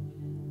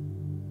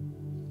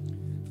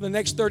 For the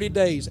next 30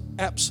 days,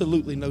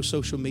 absolutely no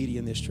social media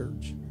in this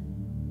church.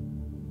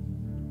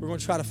 We're going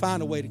to try to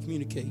find a way to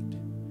communicate.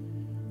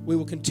 We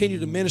will continue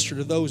to minister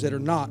to those that are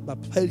not by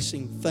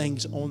placing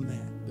things on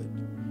that.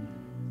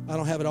 But I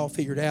don't have it all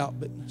figured out,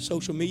 but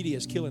social media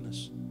is killing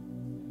us.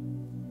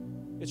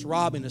 It's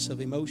robbing us of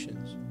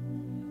emotions.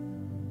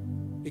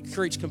 It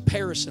creates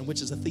comparison,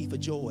 which is a thief of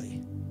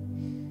joy.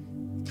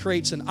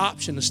 Creates an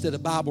option instead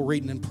of Bible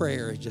reading and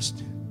prayer. It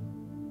just,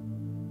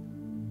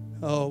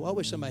 oh, I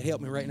wish somebody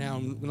helped me right now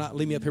and not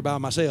leave me up here by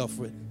myself.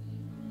 But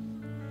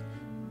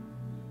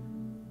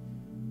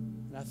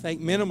and I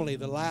think minimally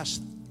the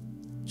last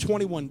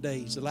 21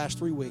 days, the last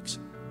 3 weeks,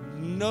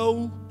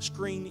 no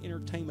screen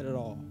entertainment at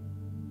all.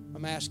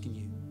 I'm asking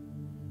you.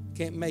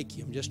 Can't make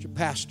you. I'm just your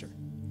pastor.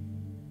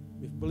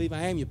 If you believe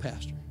I am your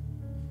pastor.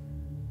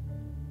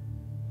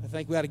 I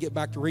think we ought to get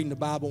back to reading the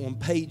Bible on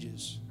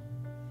pages.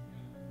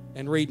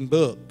 And reading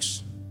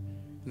books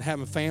and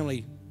having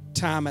family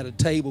time at a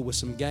table with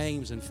some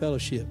games and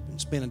fellowship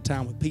and spending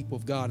time with people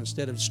of God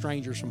instead of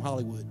strangers from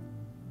Hollywood.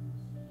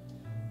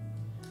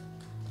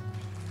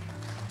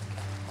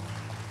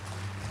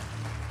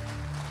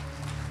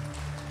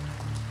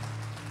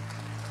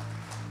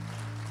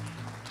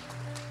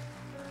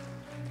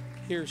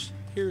 Here's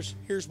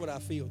what I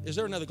feel. Is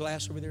there another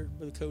glass over there,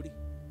 Brother Cody?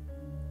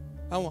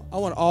 I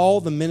want all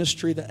the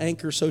ministry, the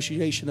Anchor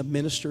Association of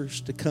Ministers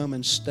to come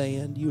and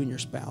stand, you and your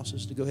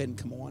spouses, to go ahead and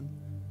come on.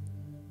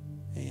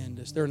 And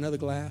is there another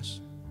glass?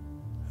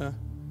 Huh?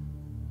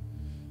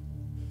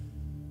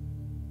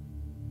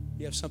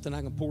 You have something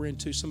I can pour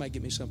into? Somebody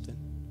get me something.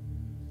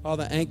 All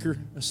the Anchor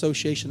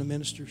Association of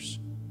Ministers.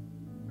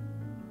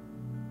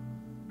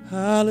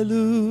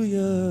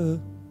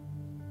 Hallelujah.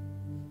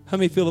 How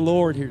many feel the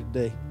Lord here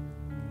today?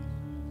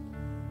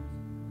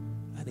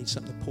 I need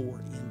something to pour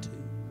into.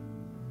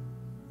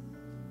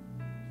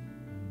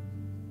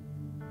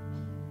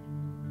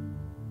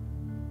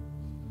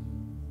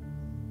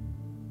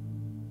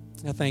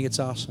 I think it's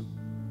awesome.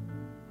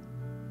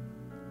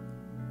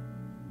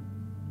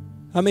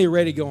 How many are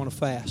ready to go on a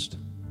fast?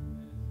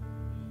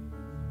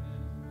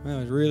 Well,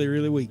 it's really,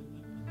 really weak.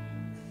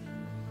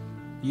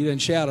 You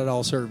didn't shout at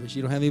all service.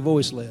 You don't have any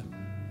voice left.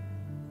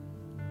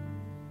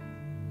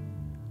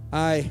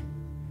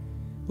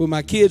 When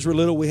my kids were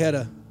little, we had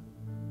a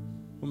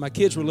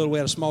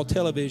small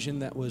television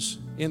that was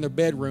in their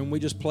bedroom. We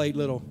just played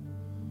little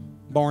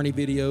Barney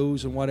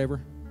videos and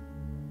whatever.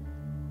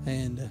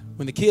 And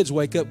when the kids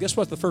wake up, guess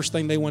what the first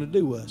thing they want to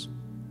do was?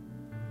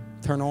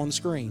 Turn on the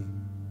screen.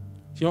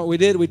 You know what we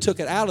did? We took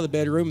it out of the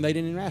bedroom and they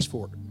didn't even ask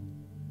for it.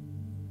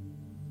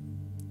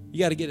 You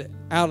got to get it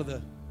out of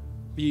the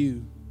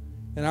view.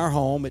 In our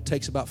home, it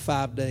takes about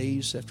 5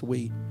 days after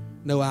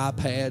no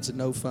iPads and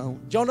no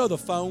phone. Do y'all know the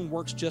phone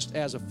works just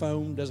as a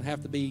phone? Doesn't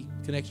have to be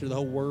connected to the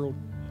whole world.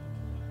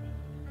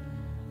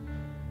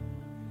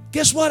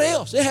 Guess what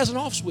else? It has an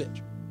off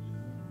switch.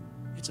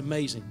 It's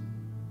amazing.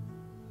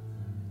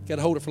 You got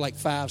to hold it for like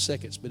 5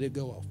 seconds, but it'll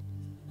go off.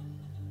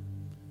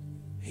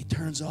 It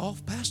turns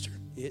off, Pastor.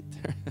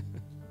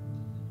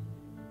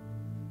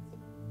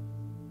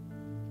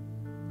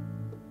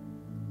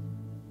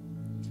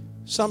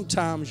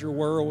 Sometimes your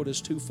world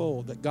is too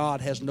full that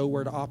God has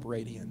nowhere to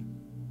operate in.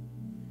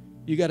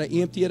 You got to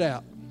empty it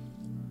out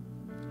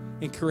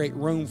and create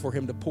room for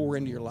Him to pour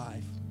into your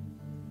life.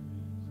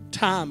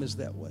 Time is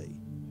that way.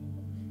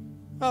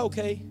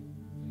 Okay.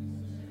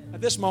 At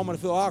this moment,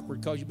 I feel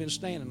awkward because you've been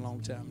standing a long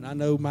time. And I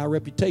know my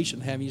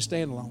reputation having you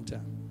stand a long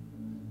time.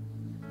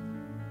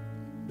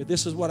 But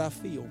this is what I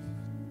feel.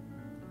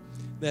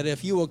 That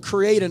if you will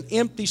create an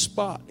empty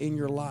spot in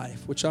your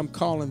life, which I'm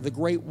calling the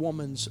great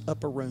woman's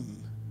upper room,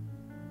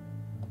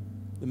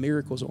 the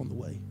miracle's on the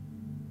way.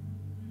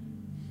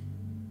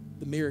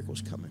 The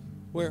miracle's coming.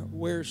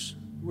 Where's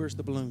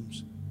the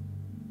balloons?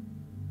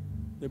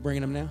 They're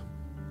bringing them now?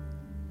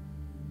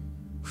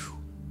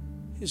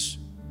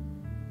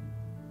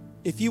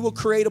 If you will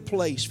create a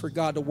place for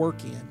God to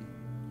work in,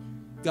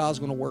 God's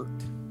going to work.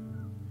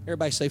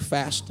 Everybody say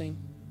fasting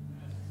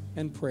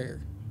and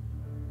prayer.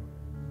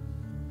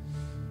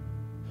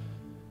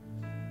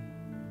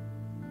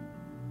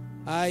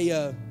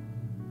 I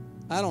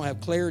don't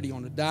have clarity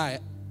on the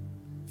diet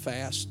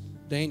fast,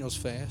 Daniel's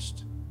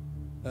fast,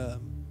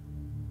 but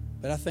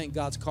I think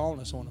God's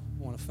calling us on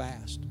a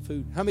fast,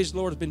 food. How many of the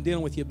Lord has been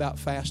dealing with you about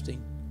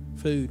fasting,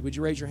 food? Would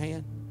you raise your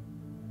hand?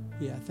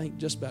 Yeah, I think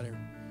just about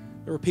everyone.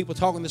 There were people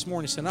talking this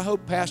morning saying, I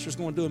hope Pastor's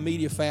going to do a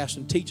media fast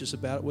and teach us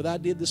about it. What I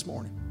did this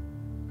morning.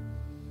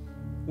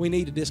 We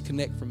need to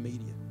disconnect from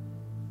media.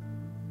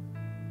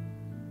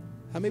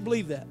 How many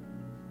believe that?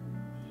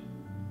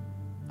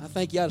 I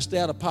think you ought to stay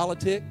out of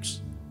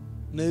politics,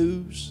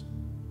 news,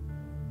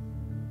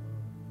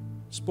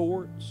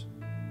 sports.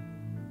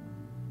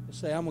 And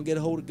say, I'm going to get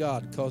a hold of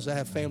God because I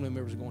have family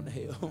members going to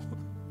hell.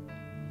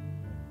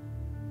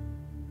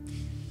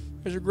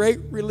 There's a great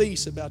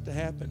release about to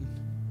happen.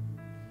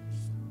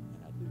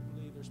 And I do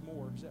believe there's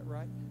more. Is that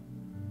right?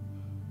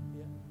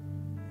 Yeah.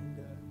 And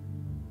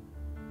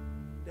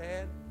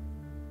Dad,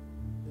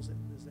 is that?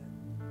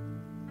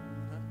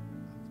 Huh?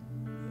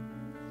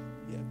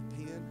 Yeah. The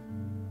pen.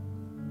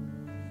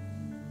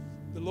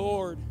 The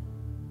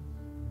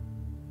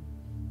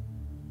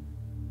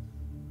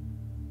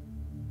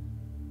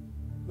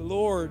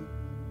Lord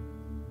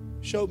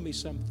showed me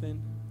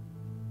something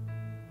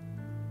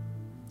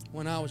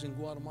when I was in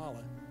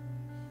Guatemala.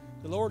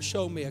 The Lord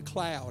showed me a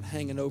cloud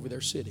hanging over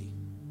their city.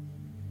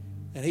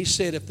 And He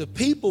said, if the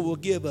people will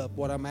give up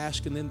what I'm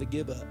asking them to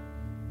give up,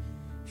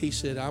 He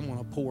said, I'm going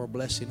to pour a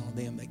blessing on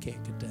them they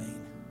can't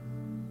contain.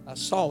 I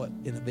saw it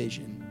in a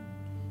vision.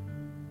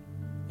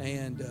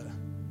 And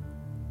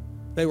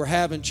they were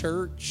having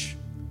church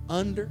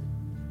under,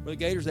 the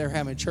Gators, they were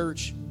having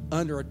church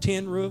under a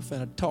tin roof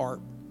and a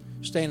tarp,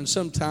 standing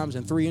sometimes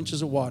in 3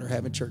 inches of water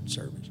having church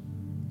service.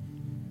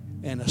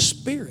 And a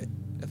spirit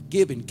of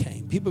giving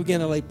came. People began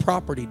to lay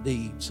property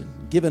deeds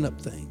and giving up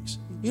things.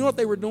 You know what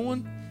they were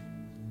doing?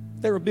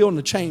 They were building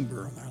a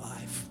chamber in their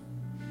life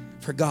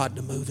for God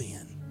to move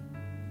in.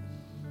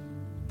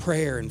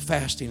 Prayer and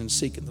fasting and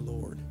seeking the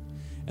Lord.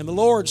 And the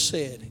Lord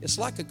said, it's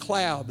like a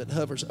cloud that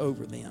hovers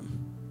over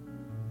them.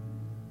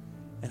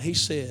 And He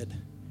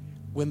said,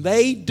 when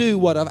they do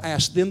what I've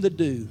asked them to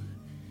do,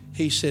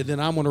 He said, then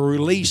I'm going to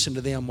release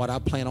into them what I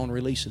plan on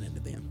releasing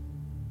into them.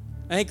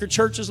 Anchor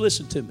churches,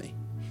 listen to me.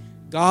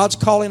 God's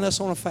calling us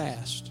on a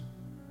fast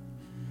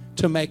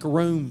to make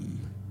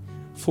room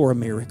for a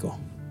miracle.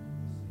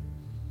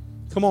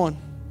 Come on.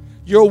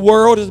 Your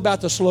world is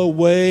about to slow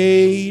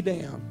way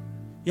down.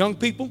 Young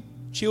people,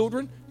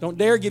 children, don't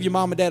dare give your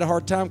mom and dad a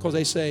hard time because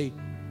they say,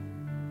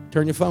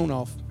 turn your phone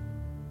off.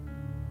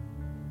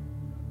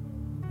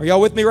 Are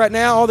y'all with me right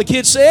now? All the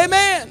kids say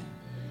amen.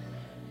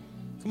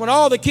 Come on,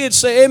 all the kids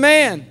say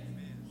amen.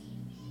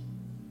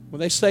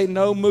 When they say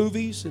no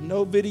movies and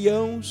no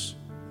videos,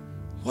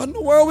 what in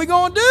the world are we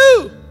going to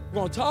do? We're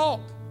going to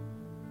talk.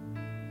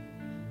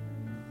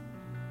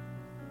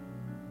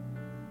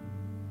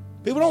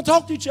 People don't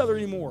talk to each other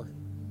anymore.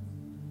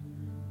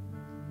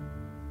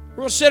 We're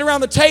going to sit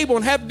around the table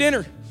and have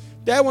dinner.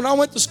 Dad, when I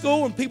went to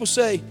school and people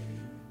say,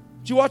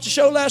 Did you watch the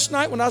show last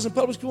night when I was in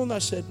public school? And I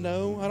said,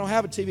 no, I don't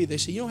have a TV. They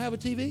said, you don't have a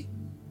TV?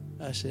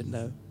 I said,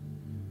 no.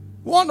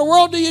 What in the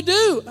world do you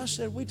do? I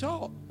said, we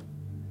talk.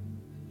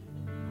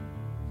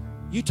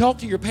 You talk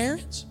to your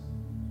parents?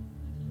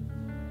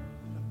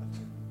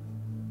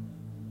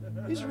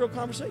 These are real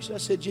conversations. I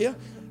said, yeah.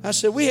 I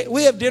said,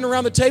 we have dinner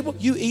around the table.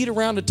 You eat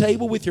around the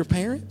table with your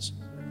parents?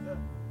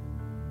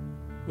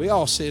 We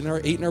all sit in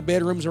our, eat in our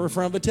bedrooms or in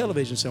front of a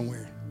television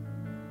somewhere.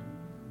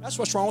 That's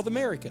what's wrong with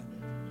America.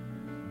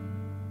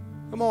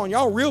 Come on,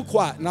 y'all real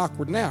quiet and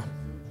awkward now.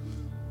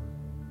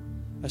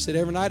 I said,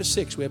 every night at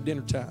 6 we have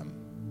dinner time.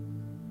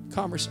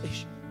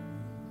 Conversation.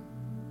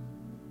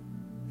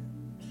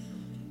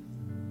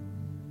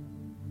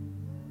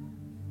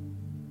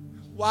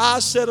 Why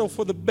settle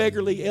for the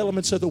beggarly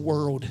elements of the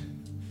world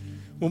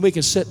when we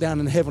can sit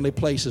down in heavenly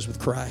places with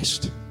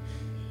Christ?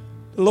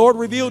 The Lord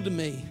revealed to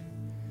me,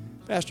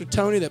 Pastor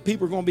Tony, that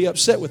people are going to be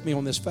upset with me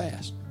on this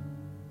fast.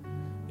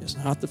 It's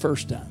not the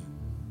first time.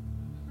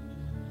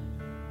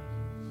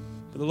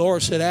 But the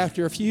Lord said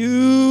after a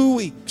few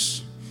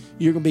weeks,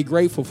 you're going to be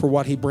grateful for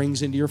what He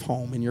brings into your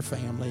home, in your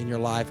family, in your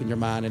life, in your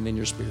mind, and in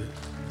your spirit.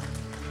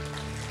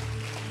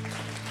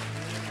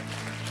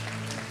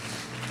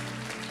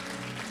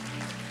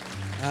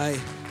 I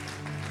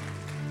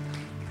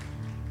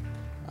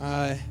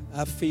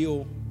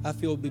feel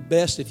it'd be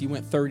best if you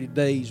went 30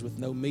 days with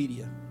no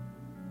media.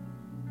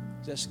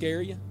 Does that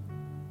scare you?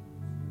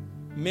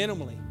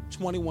 Minimally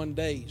 21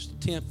 days,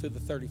 the 10th through the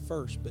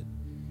 31st, but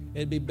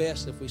it'd be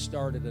best if we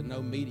started a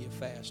no media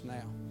fast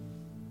now.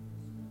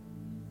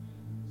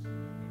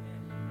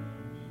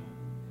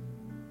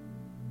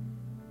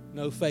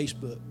 No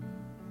Facebook.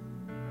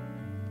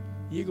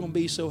 You're going to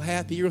be so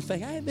happy. You're going to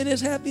think, I ain't been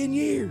as happy in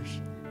years.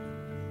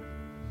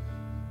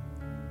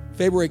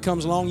 February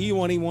comes along, you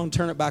won't even want to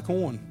turn it back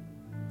on.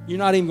 You're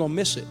not even going to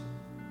miss it.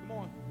 Come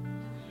on.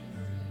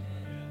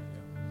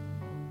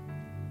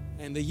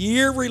 And the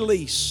year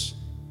release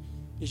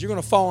is you're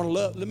going to fall in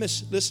love.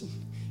 Listen.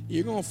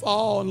 You're going to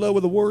fall in love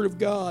with the Word of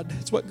God.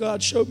 That's what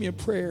God showed me in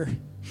prayer.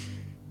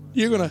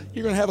 You're going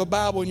to have a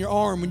Bible in your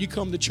arm when you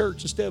come to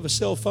church instead of a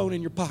cell phone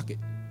in your pocket.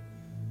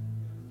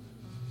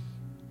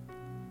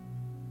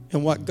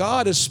 And what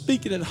God is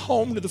speaking at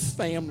home to the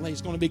family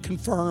is going to be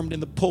confirmed in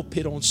the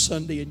pulpit on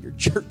Sunday in your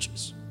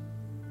churches.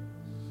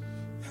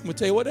 I'm going to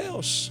tell you what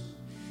else.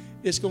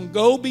 It's going to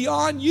go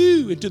beyond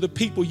you and to the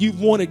people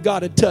you've wanted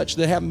God to touch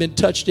that haven't been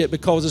touched yet,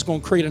 because it's going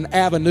to create an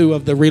avenue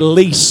of the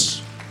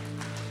release.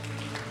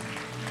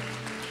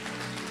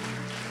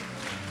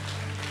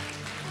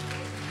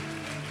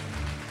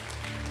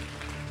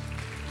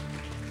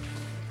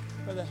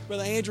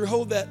 Brother Andrew,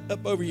 hold that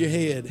up over your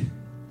head.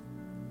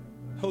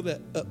 Hold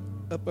that up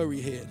over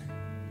your head.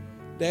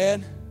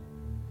 Dad,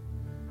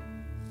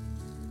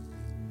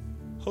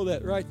 hold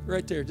that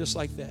right there, just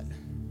like that.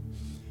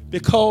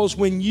 Because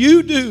when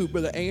you do,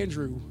 Brother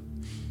Andrew,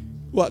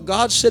 what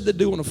God said to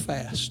do on a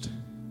fast,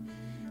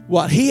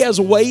 what He has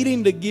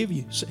waiting to give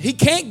you, He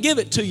can't give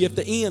it to you if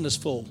the end is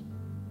full.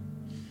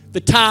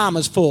 The time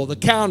is full. The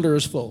calendar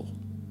is full.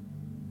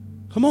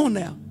 Come on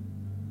now.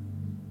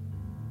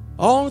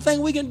 Only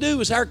thing we can do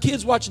is our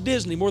kids watch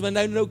Disney more than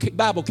they know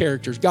Bible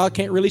characters. God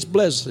can't release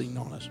blessing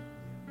on us.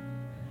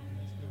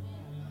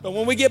 But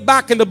when we get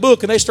back in the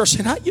book and they start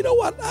saying, you know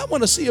what, I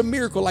want to see a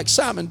miracle like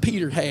Simon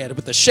Peter had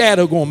with the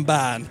shadow going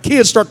by, and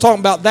kids start talking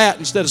about that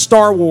instead of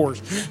Star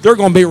Wars, they're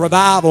going to be a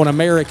revival in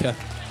America.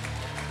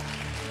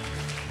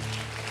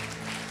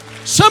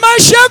 Somebody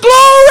shout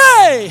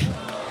glory!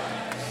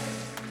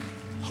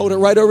 Hold it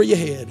right over your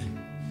head.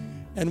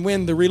 And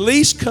when the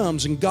release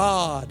comes, and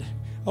God,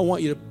 I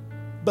want you to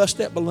bust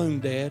that balloon,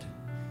 Dad.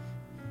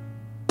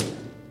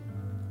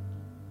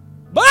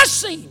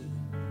 Blessing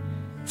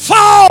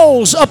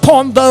falls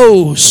upon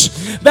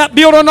those that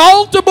build an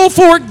altar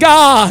before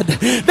God,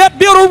 that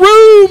build a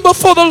room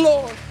before the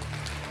Lord.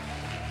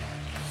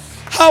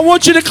 I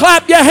want you to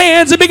clap your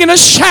hands and begin to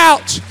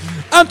shout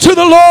unto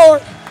the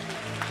Lord.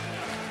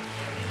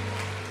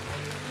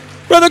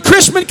 Brother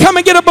Christman, come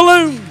and get a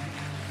balloon.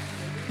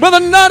 Brother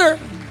Nutter,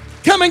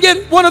 come and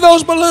get one of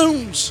those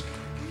balloons.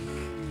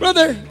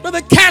 Brother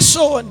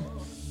Castle and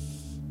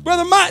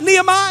Brother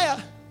Nehemiah,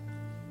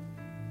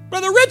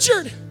 Brother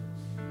Richard,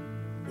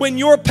 when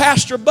your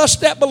pastor busts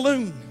that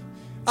balloon,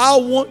 I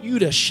want you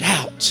to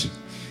shout,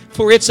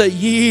 for it's a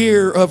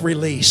year of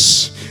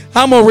release.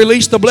 I'm going to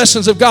release the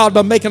blessings of God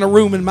by making a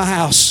room in my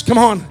house. Come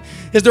on.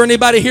 Is there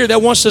anybody here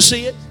that wants to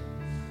see it?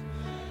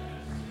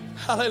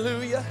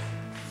 Hallelujah.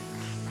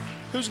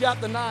 Who's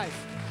got the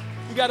knife?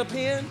 You got a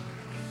pen?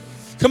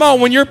 Come on,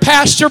 when your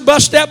pastor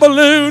busts that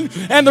balloon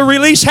and the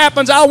release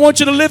happens, I want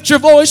you to lift your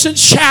voice and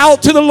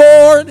shout to the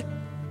Lord.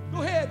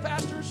 Go ahead,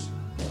 pastors.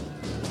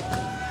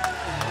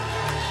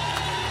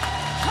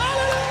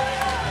 Hallelujah.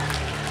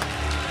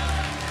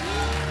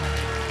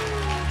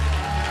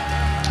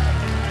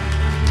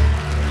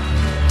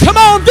 Come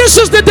on, this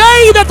is the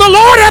day that the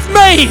Lord hath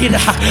made.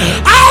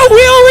 I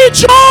will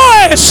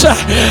rejoice.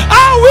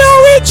 I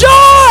will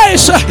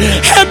rejoice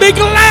and be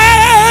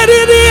glad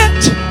in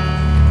it.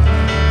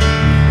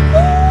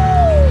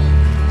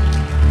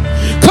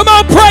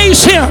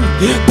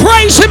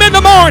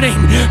 morning.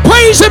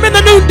 Praise Him in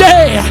the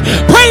noonday.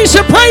 Praise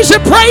Him, praise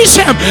Him, praise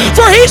Him.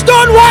 For He's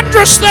doing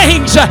wondrous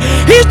things.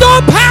 He's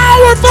doing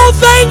powerful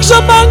things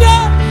among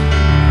us.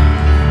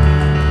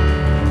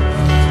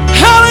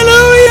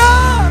 Hallelujah.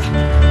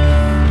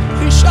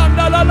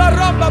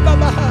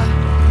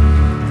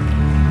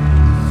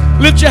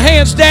 Lift your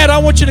hands, Dad. I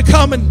want you to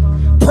come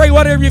and pray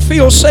whatever you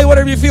feel. Say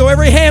whatever you feel.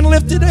 Every hand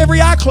lifted,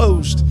 every eye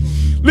closed.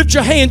 Lift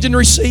your hands and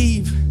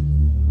receive.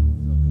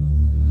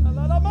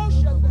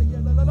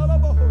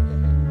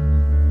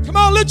 Come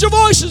on, lift your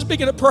voices,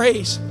 begin to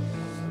praise.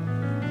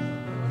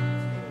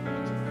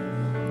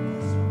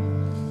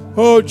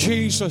 Oh,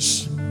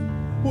 Jesus,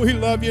 we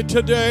love you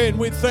today and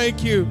we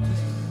thank you.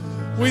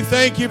 We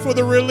thank you for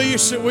the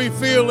release that we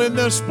feel in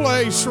this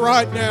place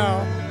right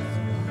now.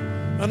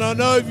 And I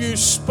know you've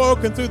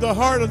spoken through the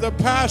heart of the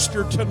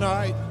pastor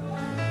tonight.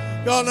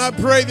 God, and I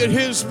pray that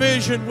his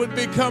vision would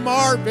become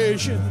our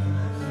vision.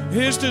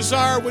 His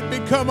desire would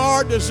become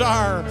our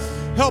desire.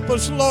 Help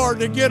us, Lord,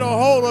 to get a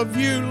hold of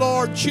you,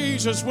 Lord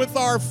Jesus, with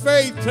our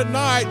faith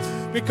tonight,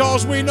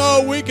 because we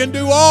know we can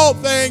do all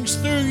things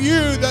through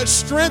you that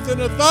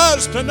strengtheneth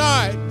us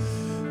tonight.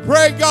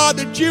 Pray, God,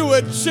 that you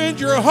would send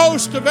your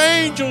host of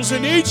angels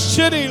in each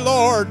city,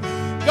 Lord.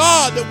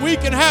 God, that we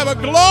can have a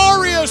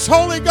glorious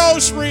Holy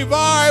Ghost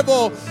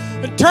revival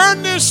and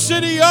turn this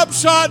city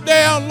upside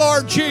down,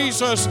 Lord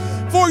Jesus,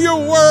 for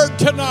your word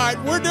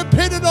tonight. We're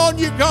dependent on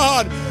you,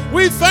 God.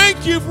 We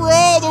thank you for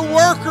all the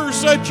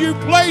workers that you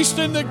placed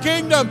in the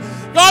kingdom.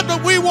 God,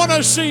 that we want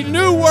to see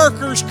new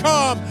workers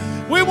come.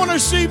 We want to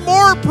see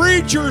more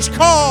preachers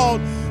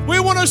called. We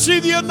want to see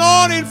the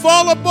anointing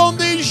fall upon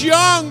these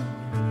young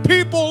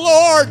people,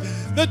 Lord,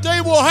 that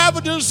they will have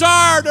a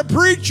desire to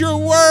preach your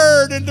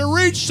word and to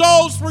reach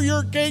souls for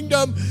your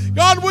kingdom.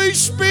 God, we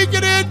speak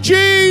it in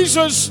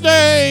Jesus'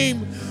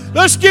 name.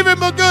 Let's give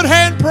him a good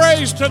hand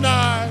praise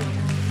tonight.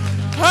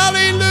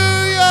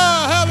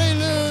 Hallelujah,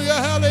 hallelujah,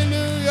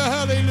 hallelujah,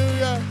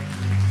 hallelujah.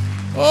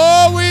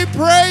 Oh, we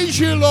praise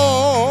you,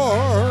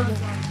 Lord.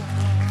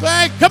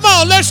 Come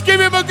on, let's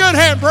give him a good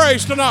hand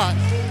praise tonight.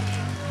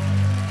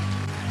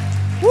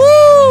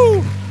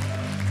 Woo!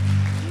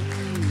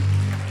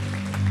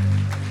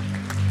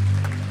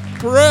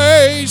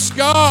 Praise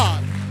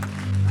God.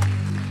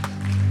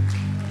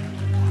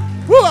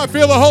 Woo, I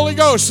feel the Holy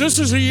Ghost. This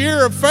is a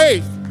year of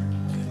faith.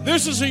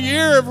 This is a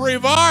year of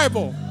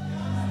revival.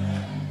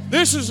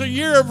 This is a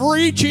year of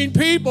reaching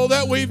people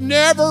that we've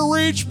never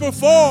reached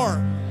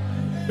before,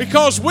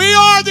 because we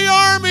are the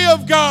army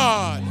of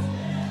God.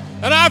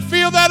 And I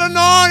feel that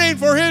anointing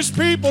for his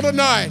people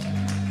tonight.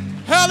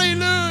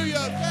 Hallelujah.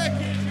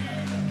 Thank you.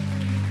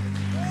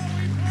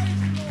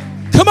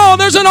 Come on,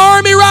 there's an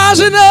army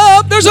rising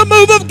up. There's a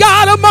move of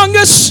God among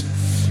us.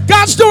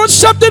 God's doing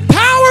something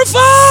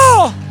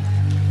powerful.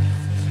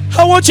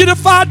 I want you to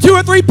find 2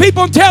 or 3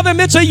 people and tell them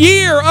it's a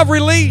year of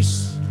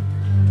release.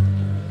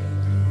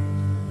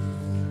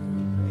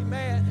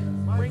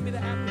 Amen. Bring me the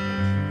application.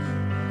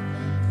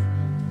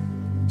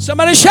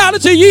 Somebody shout,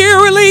 it's a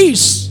year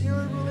release.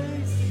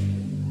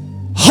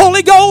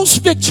 Holy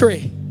Ghost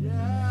victory.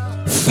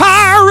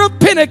 Fire of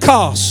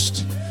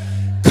Pentecost.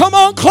 Come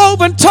on,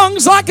 cloven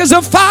tongues like as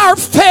a fire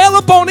fell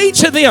upon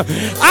each of them.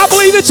 I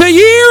believe it's a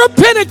year of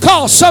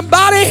Pentecost.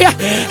 Somebody,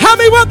 how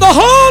many want the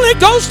Holy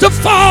Ghost to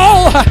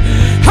fall?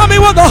 How many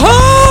want the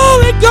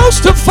Holy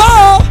Ghost to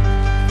fall?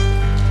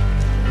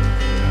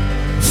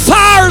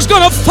 Fire's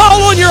going to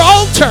fall on your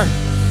altar.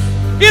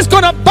 It's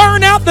going to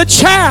burn out the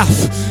chaff.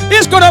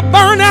 It's going to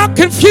burn out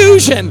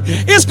confusion.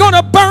 It's going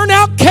to burn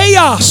out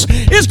chaos.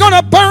 It's going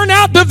to burn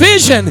out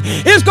division.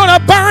 It's going to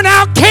burn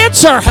out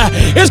cancer.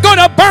 It's going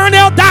to burn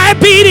out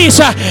diabetes.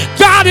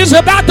 God is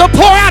about to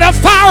pour out a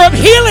fire of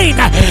healing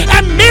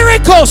and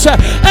miracles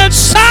and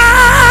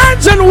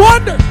signs and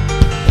wonders.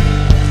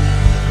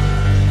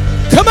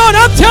 Come on,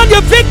 I'm telling you,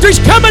 victory's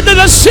coming to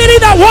the city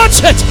that wants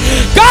it.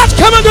 God's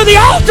coming to the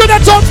altar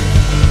that's on.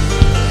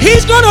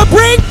 He's going to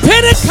bring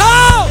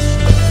Pentecost.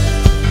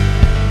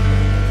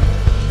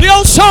 The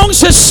old song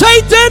says,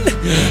 Satan,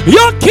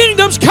 your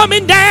kingdom's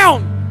coming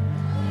down.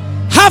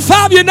 High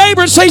five your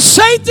neighbor and say,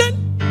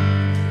 Satan,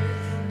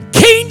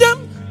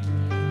 kingdom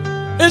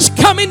is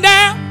coming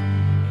down.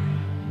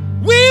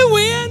 We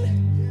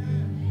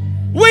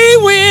win. We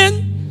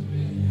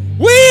win.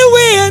 We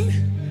win.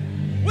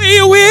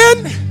 We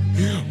win.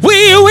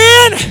 We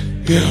win.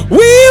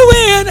 We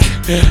win.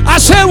 I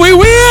said we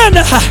win.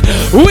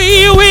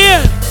 We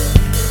win.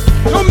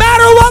 No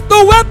matter what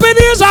the weapon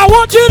is, I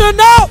want you to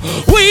know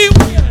we win.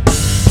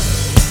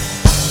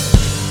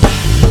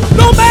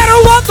 No matter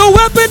what the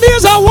weapon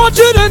is, I want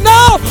you to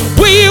know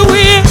we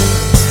win.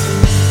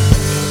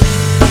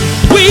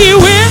 We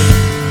win.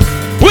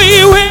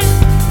 We win.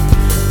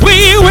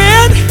 We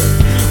win.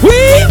 We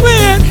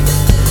win.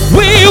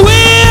 We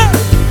win.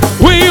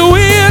 We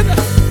win.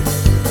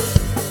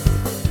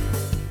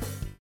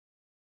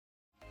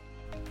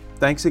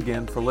 Thanks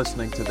again for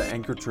listening to the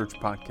Anchor Church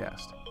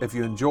podcast. If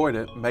you enjoyed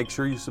it, make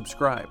sure you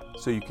subscribe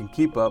so you can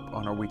keep up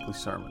on our weekly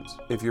sermons.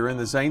 If you're in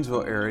the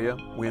Zanesville area,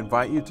 we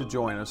invite you to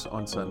join us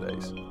on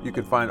Sundays. You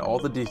can find all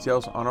the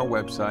details on our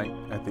website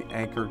at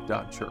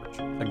theanchor.church.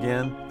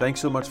 Again,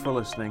 thanks so much for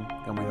listening,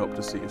 and we hope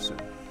to see you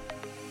soon.